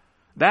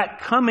 That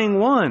coming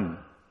one,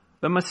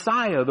 the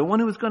Messiah, the one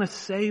who was going to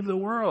save the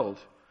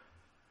world.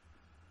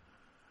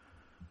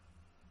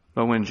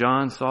 But when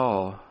John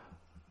saw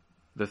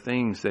the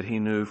things that he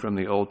knew from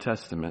the Old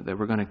Testament that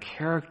were going to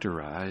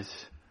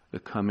characterize the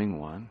coming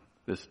one,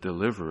 this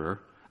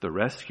deliverer, the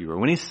rescuer,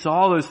 when he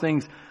saw those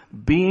things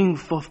being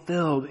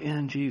fulfilled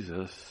in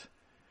Jesus,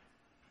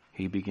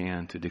 he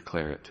began to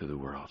declare it to the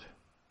world.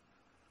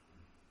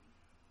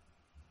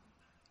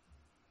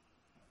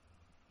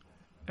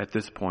 At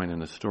this point in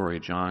the story,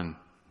 John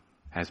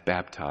has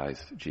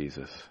baptized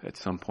Jesus at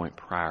some point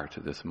prior to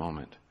this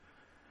moment.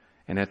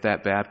 And at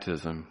that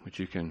baptism, which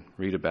you can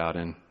read about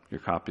in your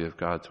copy of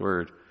God's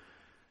Word,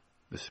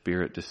 the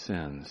Spirit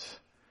descends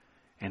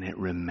and it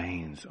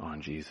remains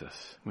on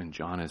Jesus when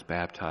John is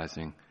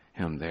baptizing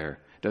him there.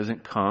 It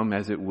doesn't come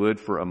as it would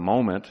for a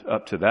moment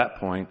up to that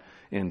point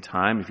in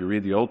time. If you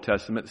read the Old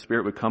Testament, the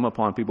Spirit would come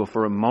upon people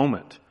for a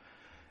moment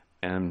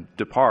and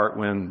depart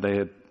when they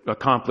had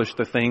accomplished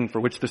the thing for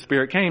which the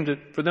Spirit came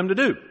for them to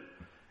do.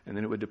 And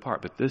then it would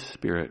depart. But this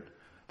Spirit,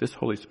 this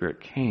Holy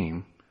Spirit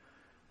came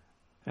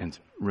and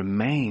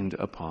remained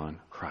upon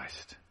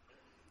Christ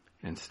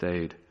and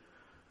stayed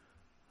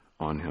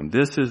on him.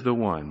 This is the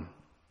one,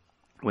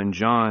 when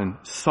John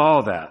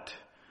saw that,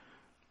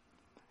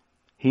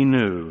 he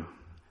knew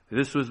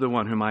this was the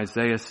one whom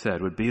Isaiah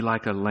said would be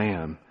like a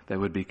lamb that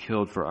would be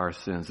killed for our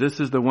sins. This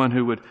is the one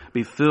who would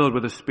be filled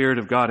with the Spirit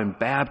of God and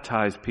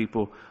baptize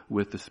people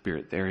with the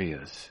Spirit. There he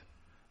is.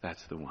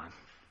 That's the one.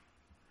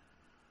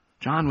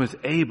 John was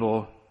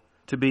able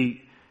to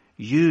be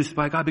used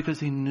by God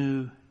because he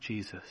knew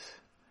Jesus.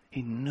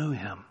 He knew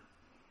him.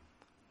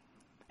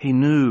 He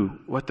knew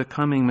what the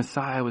coming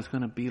Messiah was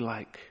going to be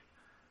like.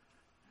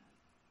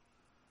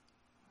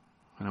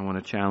 And I want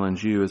to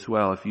challenge you as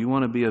well. If you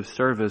want to be of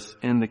service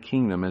in the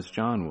kingdom as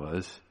John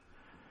was,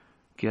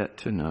 get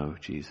to know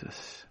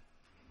Jesus.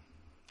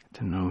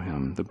 To know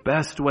him. The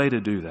best way to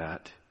do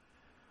that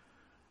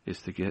is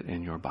to get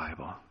in your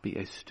Bible. Be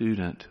a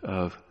student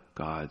of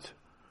God's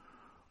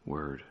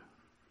Word.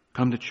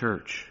 Come to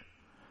church.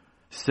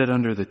 Sit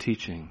under the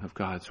teaching of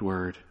God's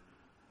Word.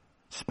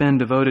 Spend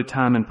devoted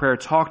time in prayer.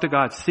 Talk to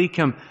God. Seek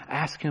Him.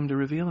 Ask Him to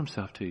reveal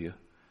Himself to you.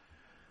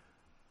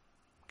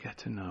 Get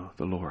to know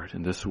the Lord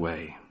in this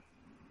way.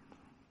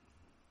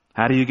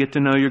 How do you get to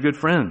know your good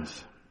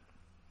friends?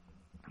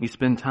 You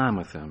spend time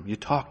with them. You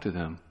talk to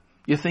them.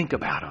 You think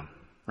about them,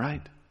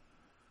 right?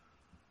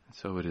 And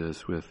so it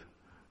is with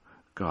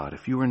God.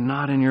 If you are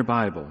not in your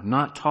Bible,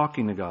 not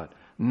talking to God,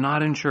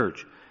 not in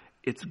church,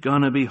 it's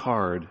going to be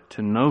hard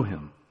to know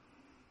Him.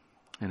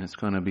 And it's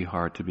going to be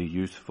hard to be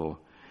useful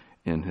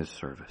in His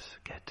service.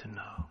 Get to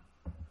know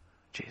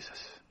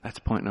Jesus. That's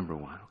point number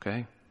one,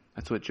 okay?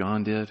 That's what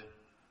John did.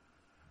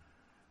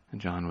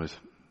 And John was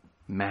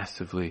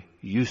massively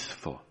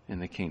useful in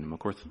the kingdom. Of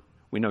course,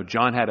 we know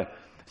John had a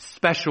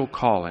special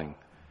calling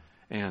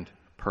and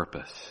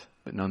purpose.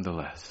 But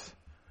nonetheless,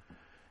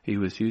 he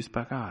was used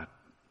by God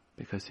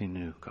because he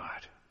knew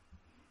God.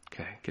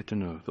 Okay, get to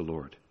know the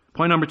Lord.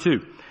 Point number two.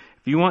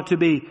 If you want to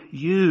be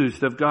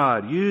used of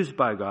God, used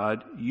by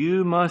God,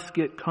 you must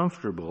get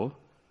comfortable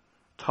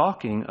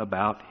talking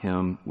about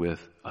Him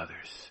with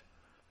others.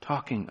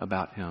 Talking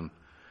about Him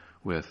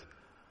with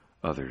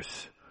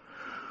others.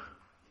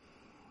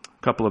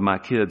 A couple of my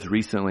kids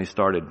recently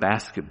started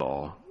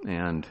basketball,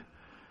 and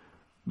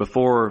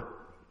before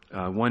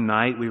one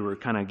night we were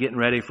kind of getting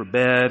ready for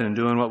bed and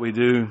doing what we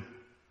do,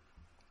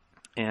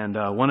 and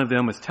one of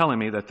them was telling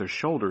me that their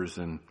shoulders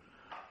and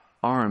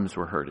arms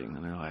were hurting,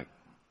 and they're like,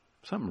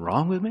 something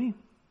wrong with me?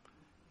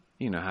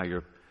 You know how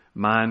your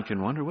mind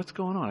can wonder, what's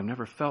going on? I've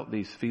never felt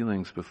these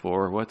feelings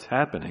before. What's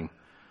happening?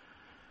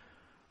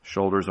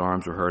 Shoulders,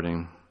 arms were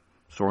hurting,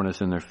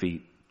 soreness in their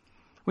feet.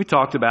 We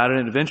talked about it,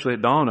 and eventually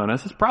it dawned on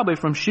us, it's probably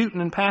from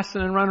shooting and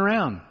passing and running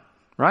around,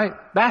 right?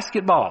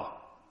 Basketball.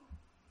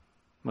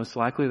 Most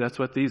likely that's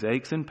what these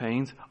aches and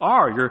pains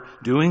are. You're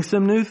doing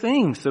some new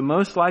things. So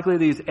most likely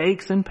these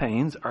aches and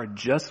pains are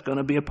just going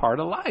to be a part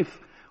of life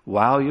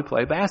while you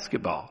play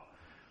basketball.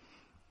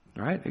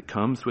 Right? It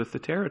comes with the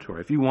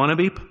territory. If you want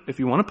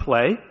to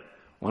play,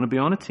 want to be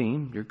on a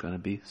team, you're going to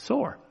be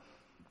sore.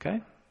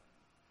 Okay?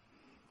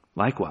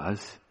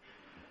 Likewise,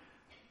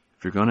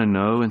 if you're going to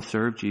know and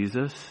serve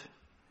Jesus,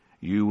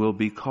 you will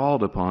be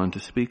called upon to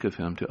speak of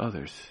Him to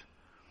others.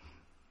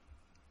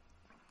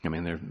 I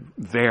mean, there's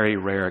very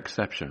rare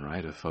exception,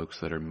 right, of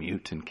folks that are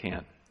mute and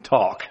can't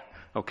talk.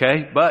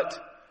 Okay? But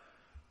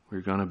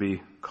we're going to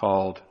be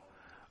called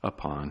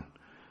upon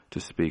to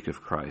speak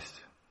of Christ.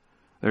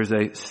 This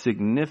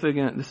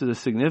is a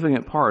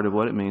significant part of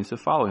what it means to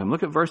follow Him.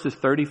 Look at verses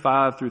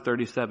 35 through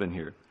 37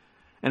 here.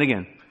 And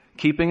again,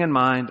 keeping in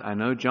mind, I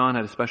know John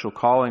had a special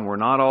calling. We're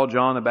not all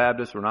John the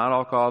Baptist. We're not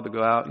all called to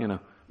go out,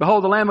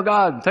 behold the Lamb of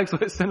God takes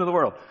away the sin of the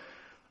world.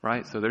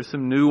 Right? So there's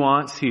some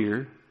nuance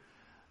here.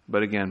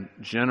 But again,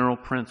 general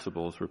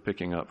principles we're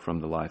picking up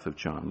from the life of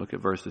John. Look at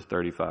verses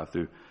 35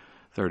 through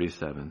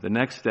 37. The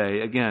next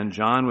day, again,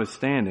 John was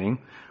standing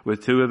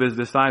with two of his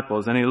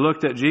disciples, and he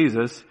looked at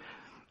Jesus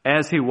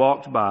as he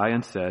walked by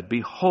and said,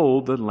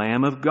 behold the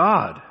Lamb of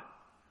God.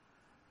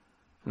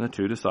 And the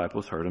two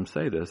disciples heard him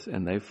say this,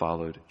 and they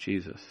followed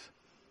Jesus.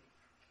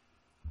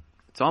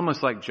 It's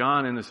almost like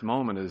John in this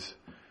moment is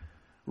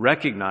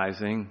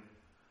recognizing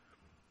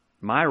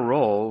my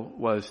role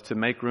was to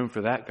make room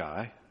for that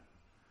guy.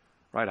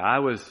 Right? I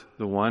was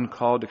the one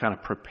called to kind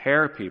of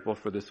prepare people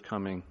for this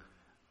coming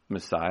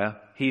Messiah.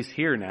 He's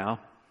here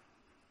now.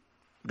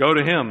 Go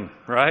to Him,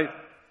 right?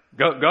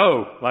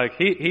 Go. Like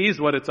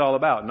he's what it's all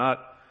about, not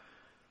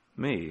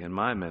me and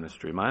my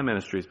ministry. My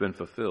ministry's been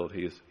fulfilled.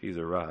 He's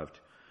arrived.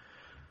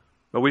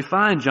 But we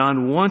find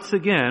John once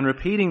again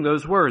repeating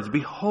those words,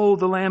 behold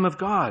the Lamb of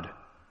God.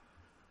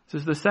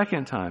 This is the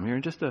second time here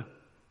in just a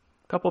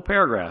couple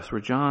paragraphs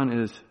where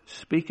John is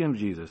speaking of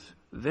Jesus.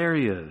 There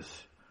He is.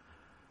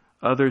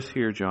 Others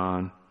hear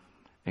John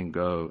and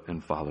go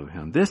and follow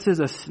Him. This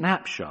is a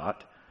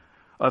snapshot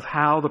of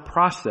how the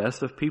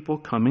process of people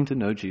coming to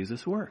know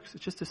Jesus works.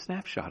 It's just a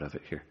snapshot of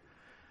it here.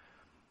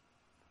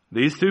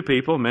 These two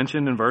people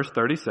mentioned in verse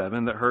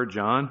 37 that heard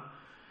John,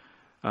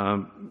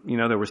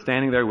 that were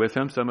standing there with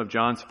him, some of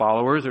John's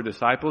followers or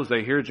disciples,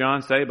 they hear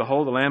John say,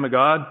 behold the Lamb of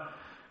God.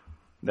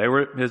 They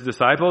were His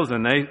disciples,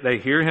 and they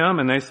hear Him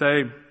and they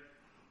say,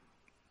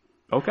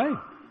 okay,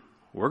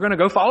 we're going to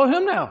go follow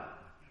Him now.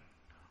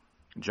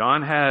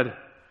 John had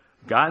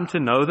gotten to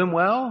know them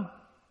well,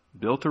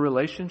 built a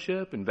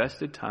relationship,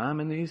 invested time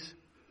in these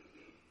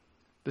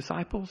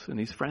disciples and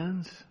these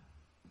friends.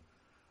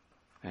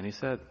 And he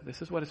said,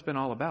 this is what it's been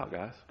all about,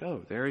 guys.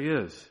 Go. There He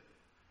is.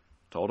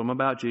 Told them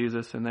about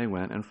Jesus, and they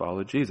went and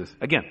followed Jesus.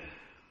 Again,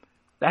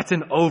 that's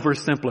an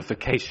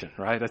oversimplification,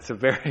 right? That's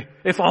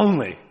if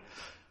only,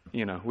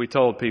 we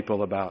told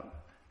people about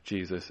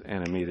Jesus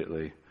and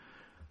immediately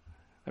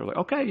they were like,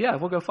 okay, yeah,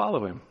 we'll go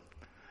follow Him.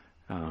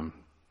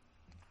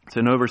 It's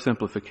an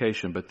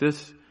oversimplification, but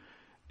this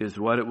is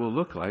what it will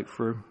look like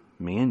for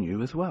me and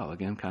you as well.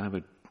 Again, kind of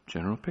a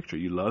general picture.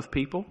 You love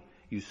people.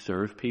 You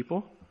serve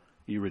people.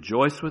 You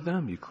rejoice with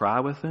them. You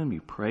cry with them.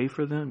 You pray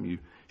for them. You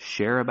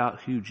share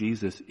about who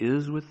Jesus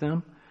is with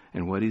them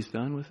and what He's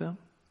done with them.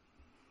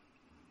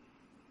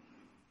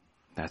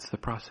 That's the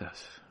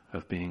process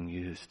of being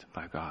used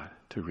by God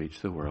to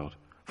reach the world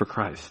for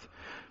Christ.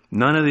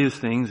 None of these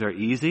things are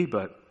easy,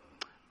 but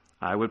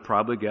I would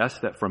probably guess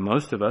that for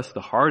most of us,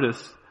 the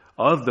hardest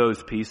of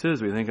those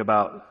pieces, we think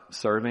about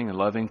serving and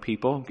loving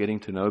people, getting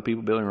to know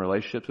people, building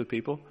relationships with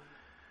people,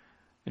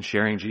 and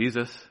sharing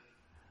Jesus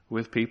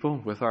with people,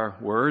 with our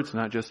words,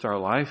 not just our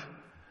life.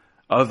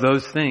 Of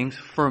those things,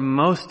 for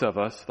most of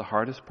us, the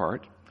hardest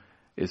part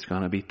is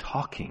going to be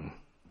talking.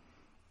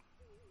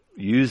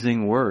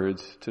 Using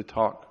words to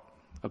talk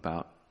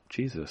about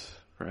Jesus,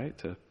 right?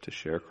 To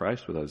share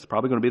Christ with us. It's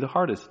probably going to be the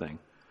hardest thing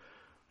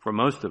for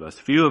most of us.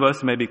 Few of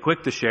us may be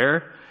quick to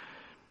share,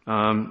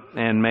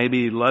 and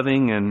maybe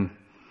loving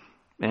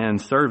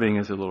and serving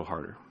is a little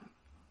harder.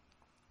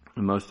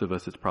 And most of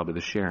us, it's probably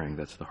the sharing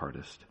that's the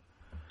hardest.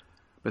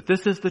 But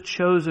this is the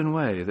chosen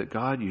way that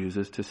God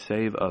uses to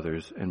save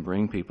others and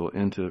bring people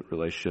into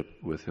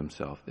relationship with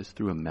himself. It's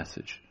through a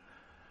message.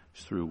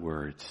 It's through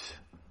words,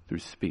 through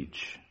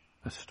speech,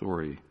 a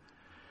story,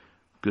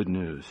 good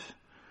news.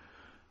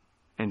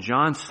 And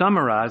John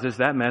summarizes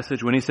that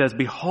message when he says,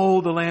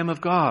 "Behold the Lamb of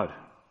God."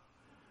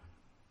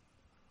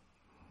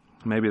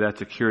 Maybe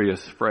that's a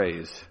curious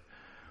phrase.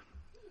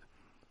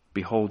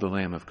 Behold the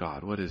Lamb of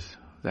God. What is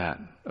that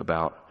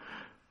about?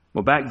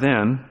 Well, back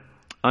then,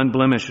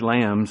 unblemished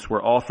lambs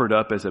were offered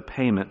up as a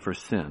payment for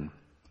sin.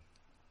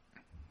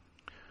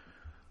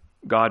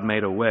 God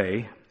made a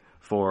way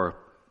for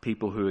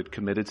people who had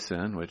committed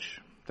sin, which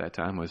at that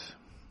time was,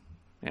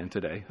 and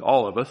today,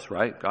 all of us,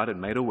 right? God had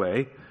made a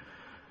way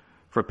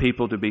for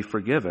people to be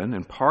forgiven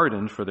and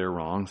pardoned for their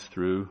wrongs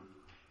through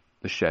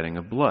the shedding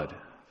of blood,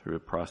 through a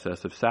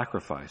process of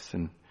sacrifice.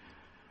 And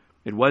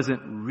it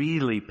wasn't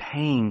really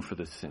paying for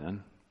the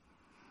sin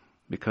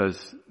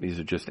because these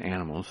are just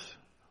animals.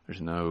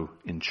 There's no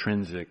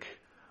intrinsic,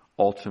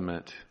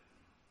 ultimate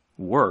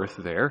worth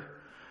there.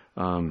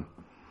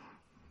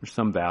 There's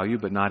some value,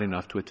 but not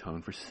enough to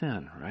atone for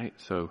sin, right?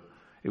 So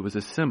it was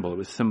a symbol. It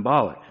was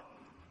symbolic.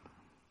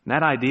 And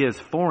that idea is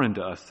foreign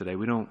to us today.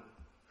 We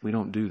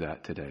don't do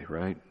that today,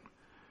 right?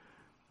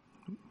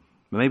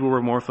 Maybe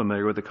we're more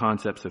familiar with the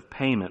concepts of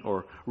payment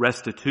or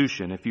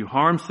restitution. If you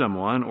harm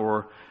someone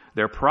or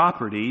their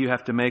property, you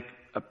have to make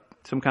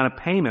some kind of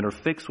payment or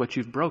fix what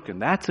you've broken.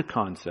 That's a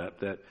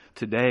concept that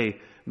today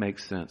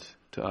makes sense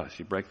to us.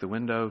 You break the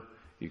window,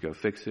 you go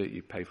fix it,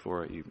 you pay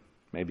for it,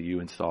 maybe you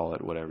install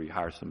it, whatever, you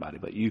hire somebody,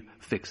 but you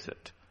fix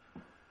it.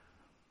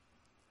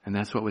 And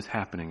that's what was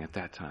happening at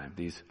that time.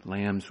 These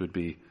lambs would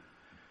be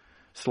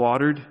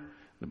slaughtered,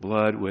 the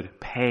blood would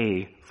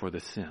pay for the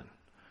sin,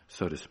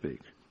 so to speak.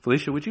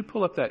 Felicia, would you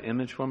pull up that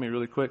image for me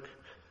really quick?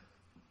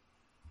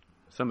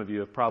 Some of you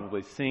have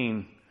probably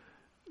seen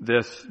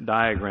this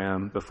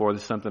diagram before.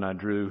 This is something I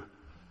drew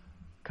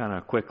kind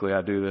of quickly.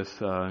 I do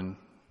this and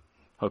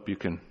hope you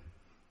can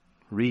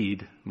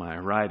read my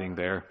writing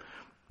there.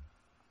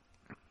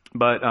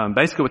 But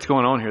basically what's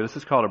going on here, this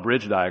is called a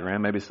bridge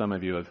diagram. Maybe some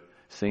of you have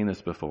seen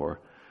this before.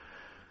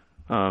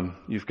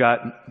 You've got,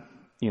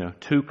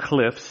 two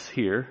cliffs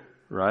here,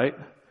 right?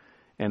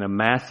 And a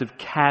massive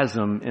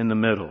chasm in the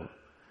middle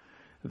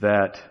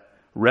that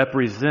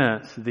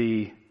represents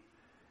the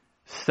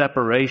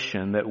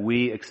separation that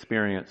we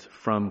experience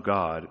from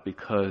God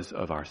because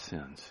of our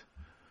sins.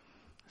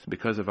 So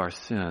because of our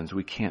sins,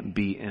 we can't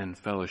be in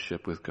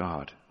fellowship with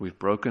God. We've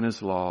broken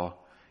His law.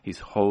 He's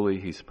holy.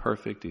 He's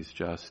perfect. He's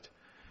just.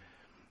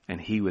 And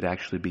He would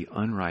actually be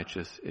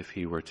unrighteous if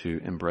He were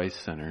to embrace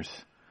sinners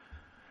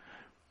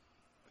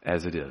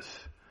as it is.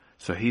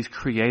 So He's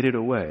created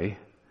a way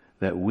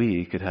that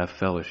we could have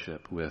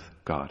fellowship with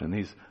God. And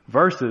these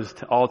verses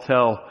all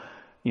tell,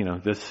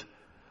 this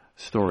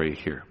story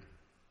here.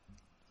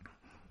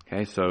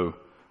 Okay, so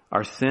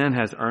our sin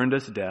has earned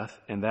us death,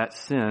 and that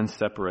sin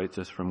separates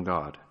us from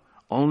God.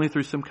 Only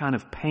through some kind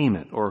of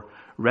payment or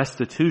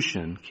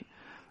restitution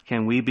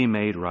can we be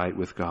made right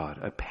with God,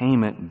 a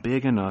payment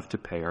big enough to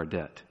pay our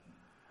debt.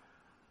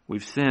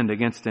 We've sinned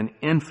against an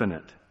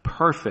infinite,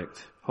 perfect,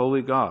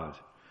 holy God.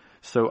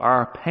 So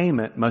our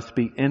payment must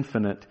be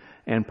infinite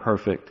and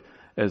perfect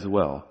as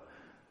well.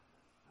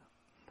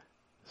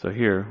 So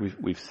here,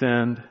 we've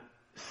sinned.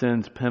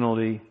 Sin's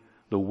penalty,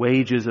 the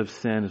wages of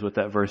sin is what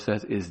that verse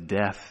says, is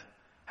death.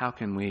 How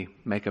can we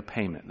make a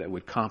payment that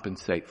would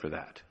compensate for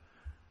that?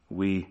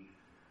 We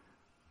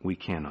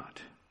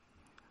cannot.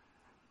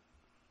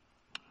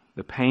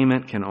 The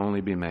payment can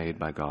only be made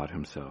by God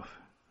Himself.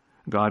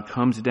 God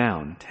comes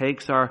down,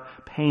 takes our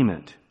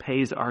payment,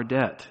 pays our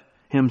debt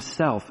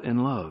Himself in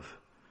love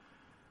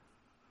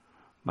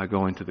by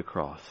going to the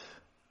cross.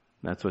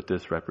 That's what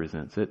this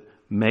represents. It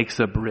makes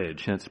a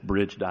bridge, hence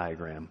bridge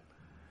diagram.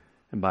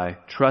 And by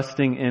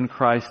trusting in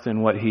Christ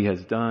and what He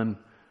has done,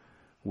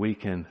 we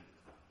can,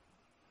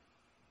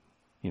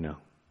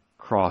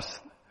 cross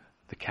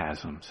the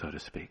chasm, so to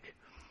speak,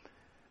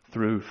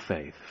 through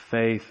faith.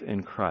 Faith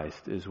in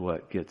Christ is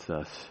what gets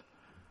us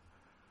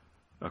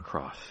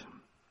across.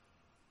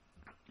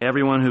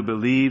 Everyone who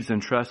believes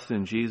and trusts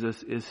in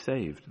Jesus is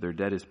saved. Their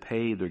debt is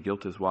paid. Their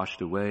guilt is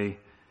washed away.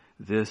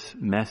 This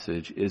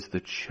message is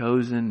the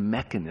chosen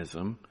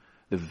mechanism,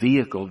 the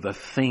vehicle, the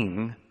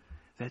thing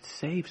that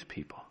saves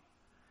people.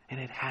 And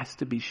it has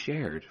to be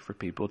shared for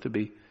people to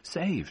be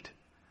saved.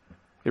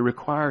 It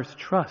requires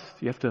trust.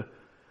 You have to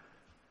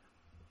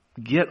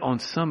get on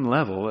some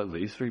level, at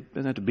least. You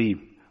don't have to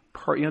be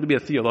you have to be a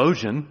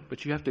theologian,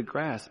 but you have to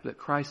grasp that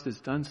Christ has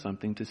done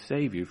something to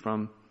save you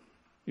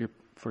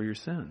for your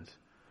sins.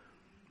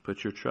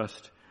 Put your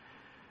trust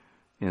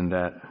in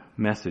that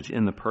message,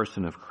 in the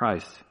person of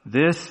Christ.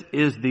 This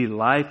is the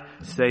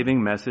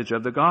life-saving message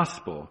of the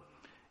gospel,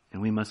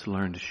 and we must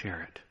learn to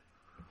share it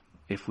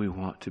if we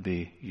want to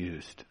be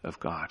used of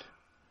God.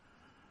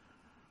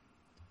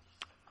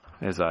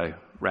 As I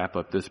wrap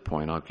up this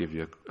point, I'll give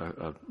you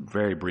a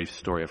very brief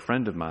story. A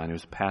friend of mine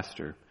who's a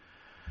pastor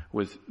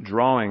was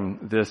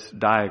drawing this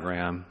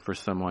diagram for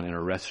someone in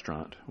a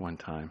restaurant one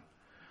time.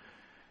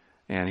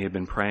 And he had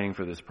been praying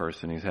for this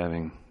person. He's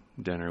having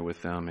dinner with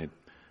them. He'd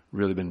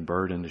really been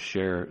burdened to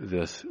share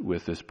this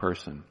with this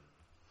person.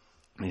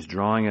 And he's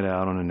drawing it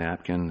out on a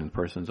napkin, and the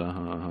person's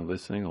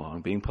listening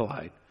along, being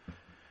polite.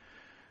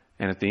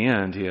 And at the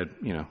end, he had,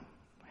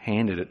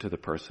 handed it to the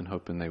person,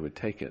 hoping they would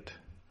take it.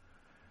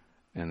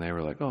 And they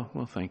were like, "Oh,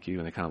 well, thank you."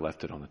 And they kind of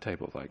left it on the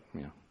table, like,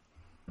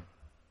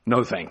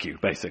 no thank you,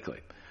 basically.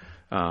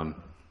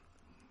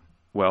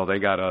 Well, they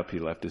got up, he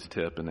left his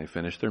tip, and they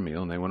finished their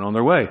meal, and they went on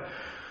their way.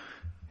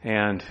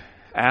 And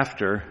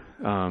after,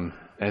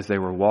 as they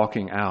were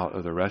walking out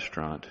of the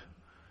restaurant,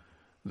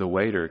 the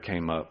waiter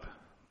came up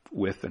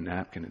with the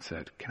napkin and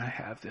said, "Can I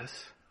have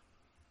this?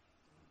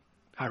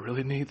 I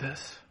really need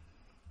this."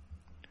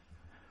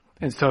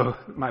 And so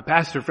my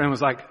pastor friend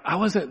was like, "I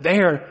wasn't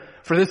there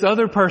for this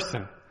other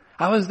person.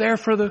 I was there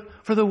for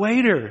the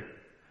waiter."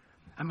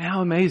 I mean,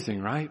 how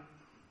amazing, right?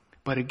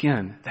 But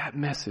again, that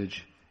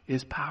message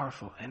is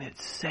powerful and it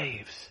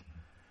saves.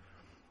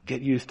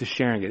 Get used to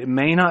sharing it. It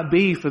may not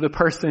be for the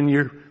person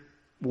you're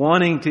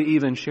wanting to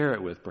even share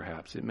it with,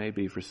 perhaps. It may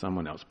be for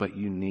someone else, but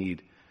you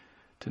need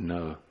to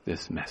know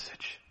this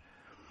message.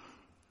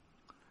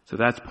 So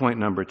that's point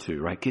number 2,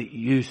 right? Get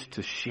used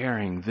to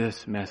sharing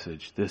this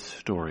message, this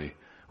story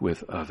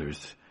with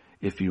others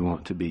if you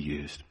want to be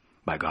used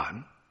by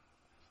God.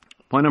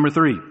 Point number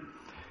 3,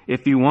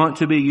 if you want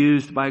to be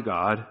used by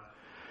God,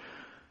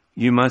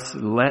 you must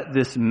let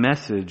this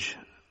message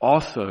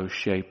also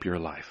shape your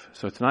life.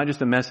 So it's not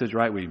just a message,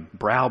 right, we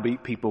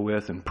browbeat people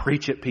with and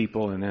preach at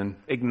people and then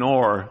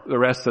ignore the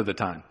rest of the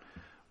time.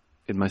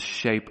 It must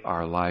shape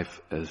our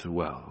life as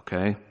well,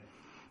 okay?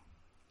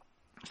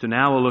 So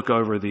now we'll look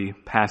over the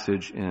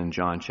passage in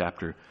John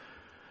chapter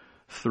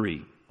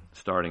 3,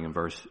 starting in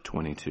verse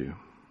 22.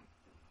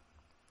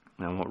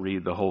 I won't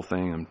read the whole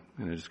thing. I'm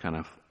going to just kind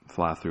of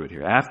fly through it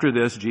here. After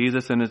this,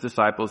 Jesus and his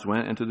disciples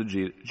went into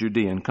the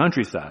Judean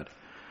countryside,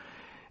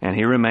 and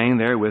he remained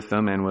there with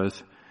them and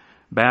was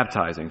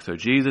baptizing. So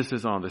Jesus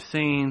is on the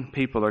scene.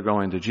 People are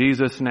going to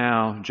Jesus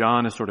now.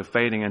 John is sort of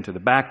fading into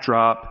the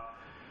backdrop,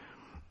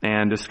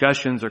 and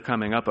discussions are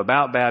coming up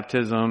about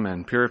baptism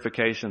and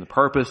purification, the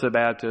purpose of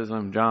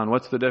baptism. John,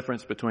 what's the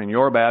difference between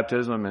your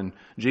baptism and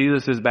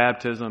Jesus'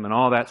 baptism and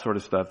all that sort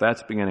of stuff?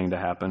 That's beginning to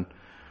happen.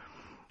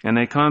 And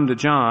they come to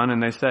John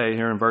and they say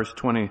here in verse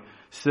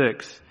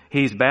 26,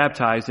 he's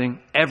baptizing,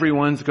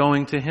 everyone's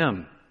going to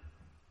him.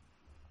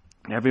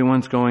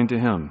 Everyone's going to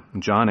him.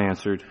 And John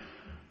answered,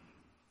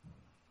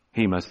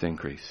 he must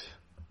increase,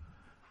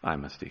 I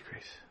must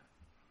decrease.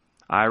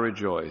 I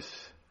rejoice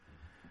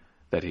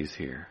that he's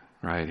here,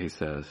 right? He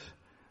says,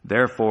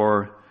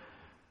 therefore,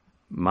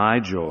 my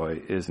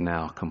joy is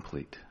now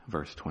complete.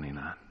 Verse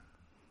 29.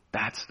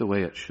 That's the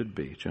way it should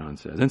be, John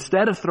says.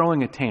 Instead of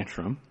throwing a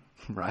tantrum,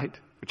 right,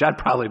 which I'd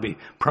probably be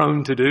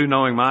prone to do,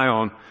 knowing my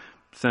own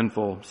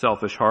sinful,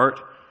 selfish heart,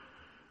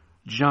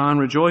 John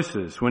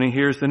rejoices when he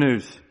hears the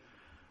news.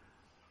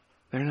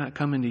 They're not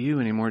coming to you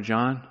anymore,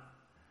 John.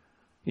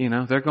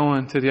 They're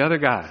going to the other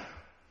guy.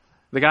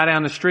 The guy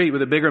down the street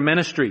with a bigger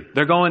ministry.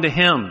 They're going to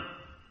him.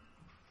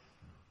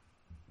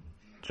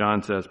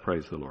 John says,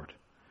 praise the Lord.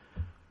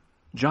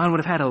 John would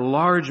have had a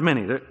large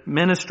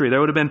ministry. There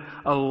would have been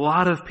a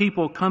lot of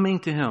people coming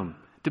to him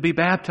to be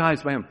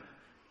baptized by him.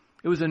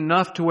 It was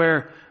enough to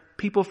where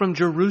people from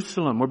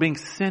Jerusalem were being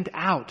sent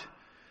out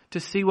to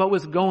see what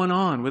was going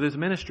on with his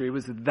ministry. It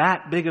was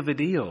that big of a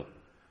deal.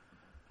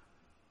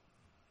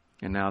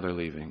 And now they're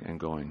leaving and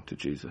going to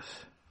Jesus.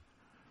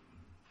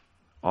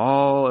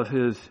 All of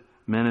his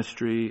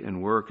ministry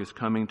and work is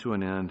coming to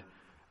an end.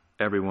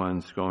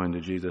 Everyone's going to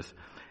Jesus.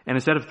 And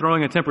instead of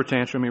throwing a temper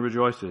tantrum, he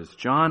rejoices.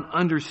 John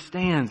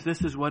understands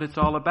this is what it's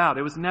all about.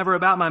 It was never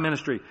about my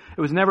ministry.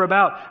 It was never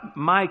about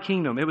my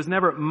kingdom. It was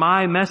never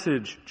my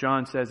message,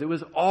 John says. It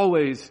was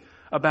always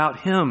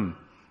about him.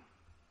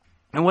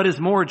 And what is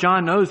more,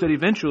 John knows that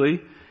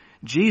eventually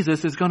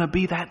Jesus is going to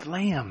be that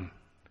lamb,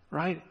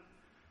 right?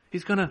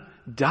 He's going to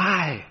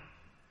die.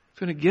 He's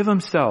going to give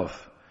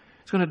himself.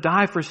 He's going to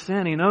die for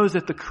sin. He knows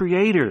that the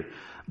Creator,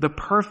 the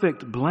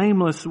perfect,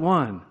 blameless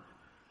one,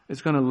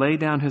 is going to lay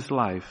down his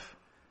life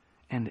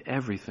and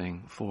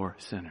everything for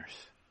sinners.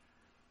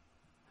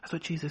 That's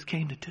what Jesus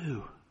came to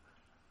do.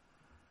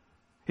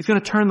 He's going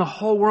to turn the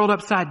whole world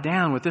upside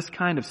down with this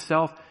kind of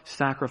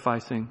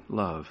self-sacrificing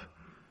love.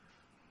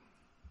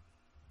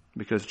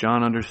 because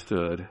John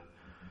understood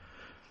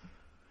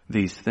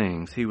these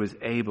things, he was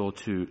able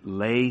to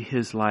lay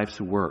his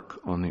life's work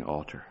on the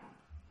altar.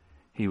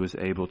 He was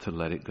able to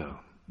let it go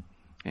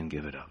and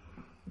give it up.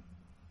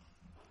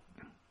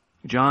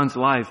 John's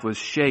life was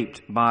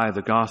shaped by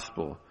the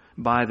gospel,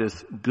 by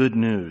this good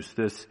news,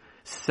 this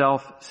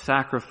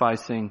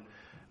self-sacrificing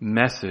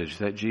message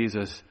that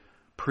Jesus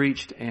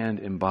preached and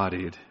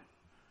embodied.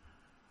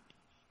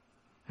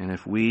 And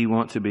if we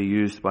want to be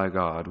used by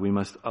God, we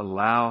must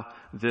allow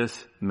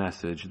this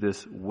message,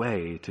 this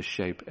way, to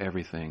shape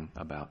everything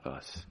about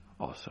us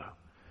also.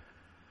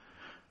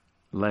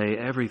 Lay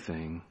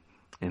everything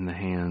in the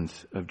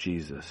hands of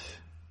Jesus,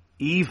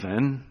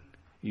 even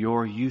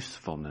your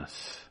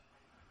usefulness.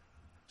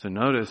 So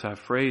notice I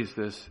phrased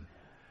this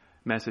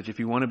message, if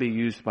you want to be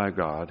used by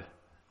God,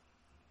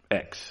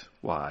 X,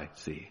 Y,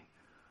 Z.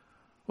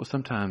 Well,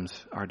 sometimes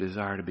our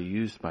desire to be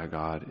used by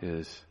God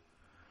is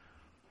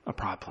a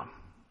problem.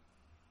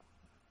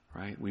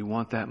 Right? We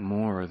want that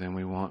more than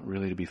we want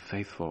really to be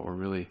faithful or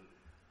really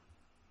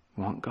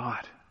want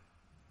God.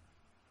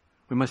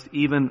 We must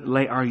even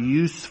lay our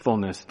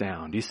usefulness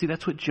down. Do you see?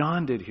 That's what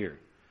John did here.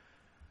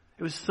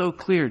 It was so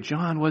clear.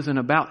 John wasn't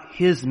about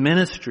his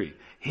ministry,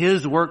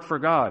 his work for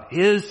God,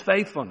 his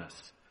faithfulness.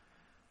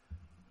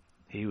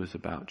 He was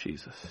about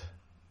Jesus.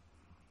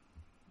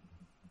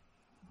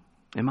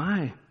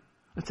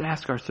 Let's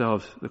ask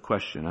ourselves the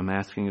question. I'm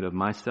asking it of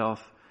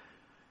myself.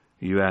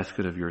 You ask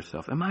it of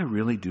yourself. Am I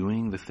really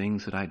doing the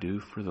things that I do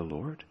for the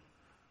Lord?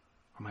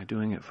 Or am I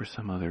doing it for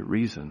some other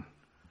reason?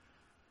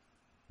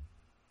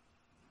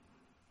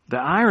 The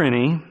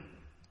irony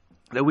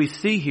that we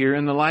see here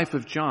in the life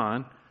of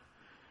John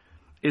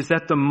is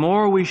that the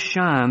more we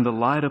shine the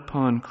light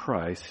upon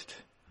Christ,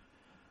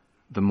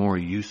 the more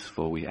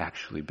useful we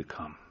actually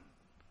become.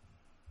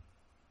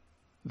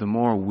 The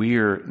more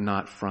we're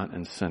not front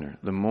and center.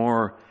 The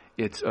more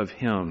it's of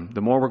Him.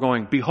 The more we're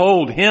going,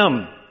 behold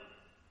Him!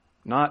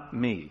 Not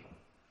me.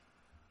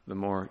 The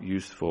more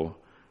useful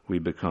we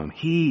become.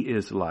 He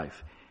is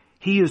life.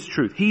 He is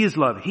truth. He is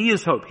love. He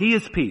is hope. He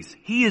is peace.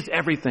 He is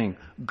everything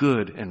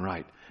good and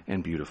right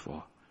and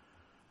beautiful.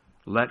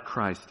 Let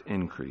Christ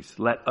increase.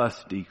 Let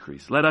us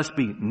decrease. Let us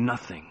be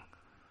nothing.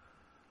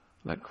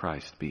 Let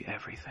Christ be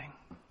everything.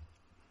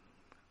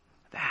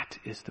 That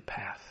is the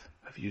path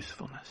of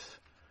usefulness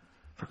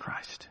for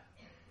Christ.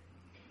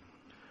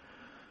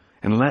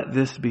 And let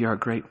this be our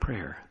great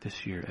prayer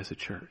this year as a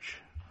church.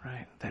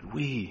 Right? That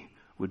we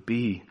would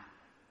be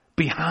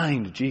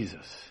behind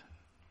Jesus.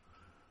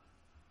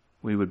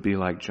 We would be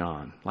like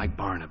John, like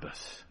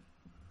Barnabas,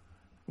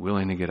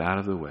 willing to get out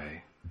of the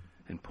way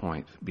and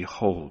point,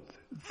 behold,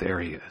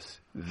 there he is.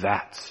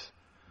 That's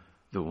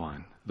the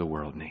one the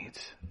world needs.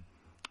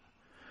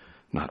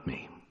 Not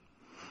me.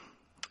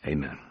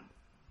 Amen.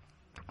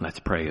 Let's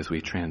pray as we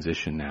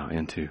transition now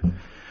into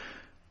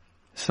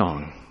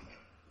song.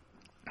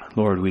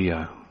 Lord,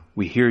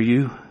 we hear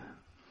you.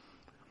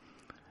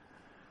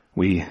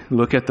 We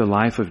look at the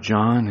life of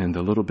John and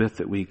the little bit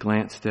that we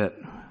glanced at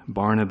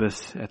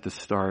Barnabas at the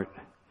start,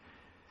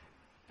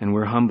 and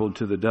we're humbled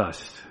to the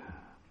dust.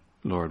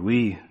 Lord,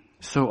 we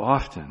so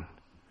often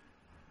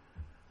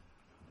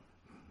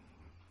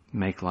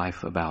make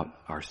life about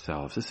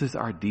ourselves. This is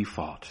our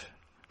default.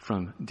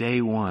 From day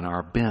one,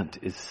 our bent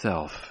is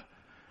self,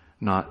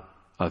 not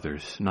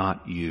others,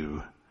 not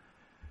you.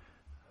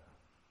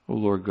 Oh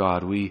Lord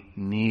God, we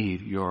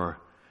need your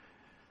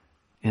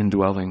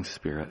indwelling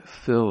Spirit.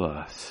 Fill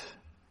us,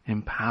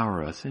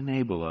 empower us,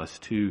 enable us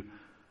to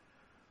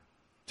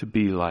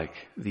be like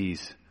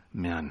these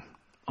men.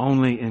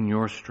 Only in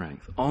your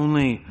strength.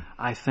 Only,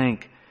 I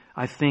think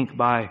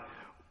by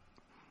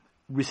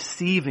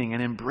receiving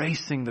and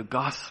embracing the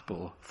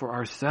gospel for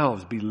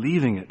ourselves,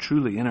 believing it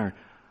truly in our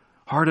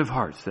heart of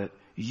hearts that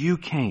you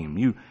came,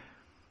 you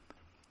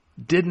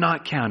did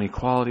not count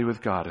equality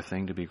with God a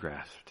thing to be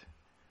grasped.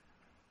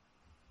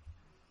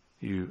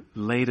 You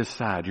laid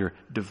aside your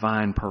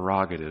divine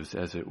prerogatives,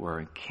 as it were,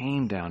 and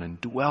came down and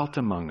dwelt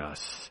among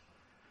us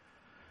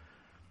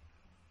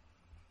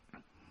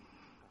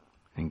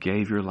and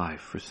gave your life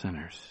for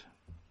sinners.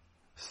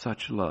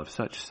 Such love,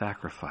 such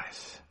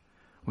sacrifice.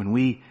 When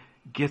we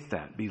get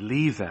that,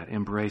 believe that,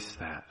 embrace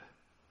that,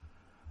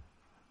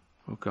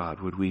 oh God,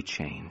 would we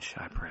change,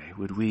 I pray.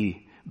 Would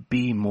we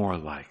be more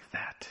like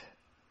that?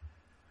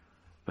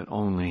 But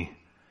only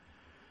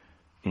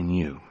in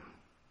you.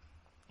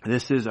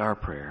 This is our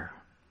prayer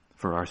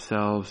for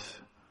ourselves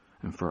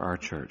and for our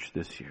church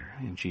this year.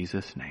 In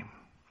Jesus' name,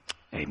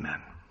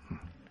 amen.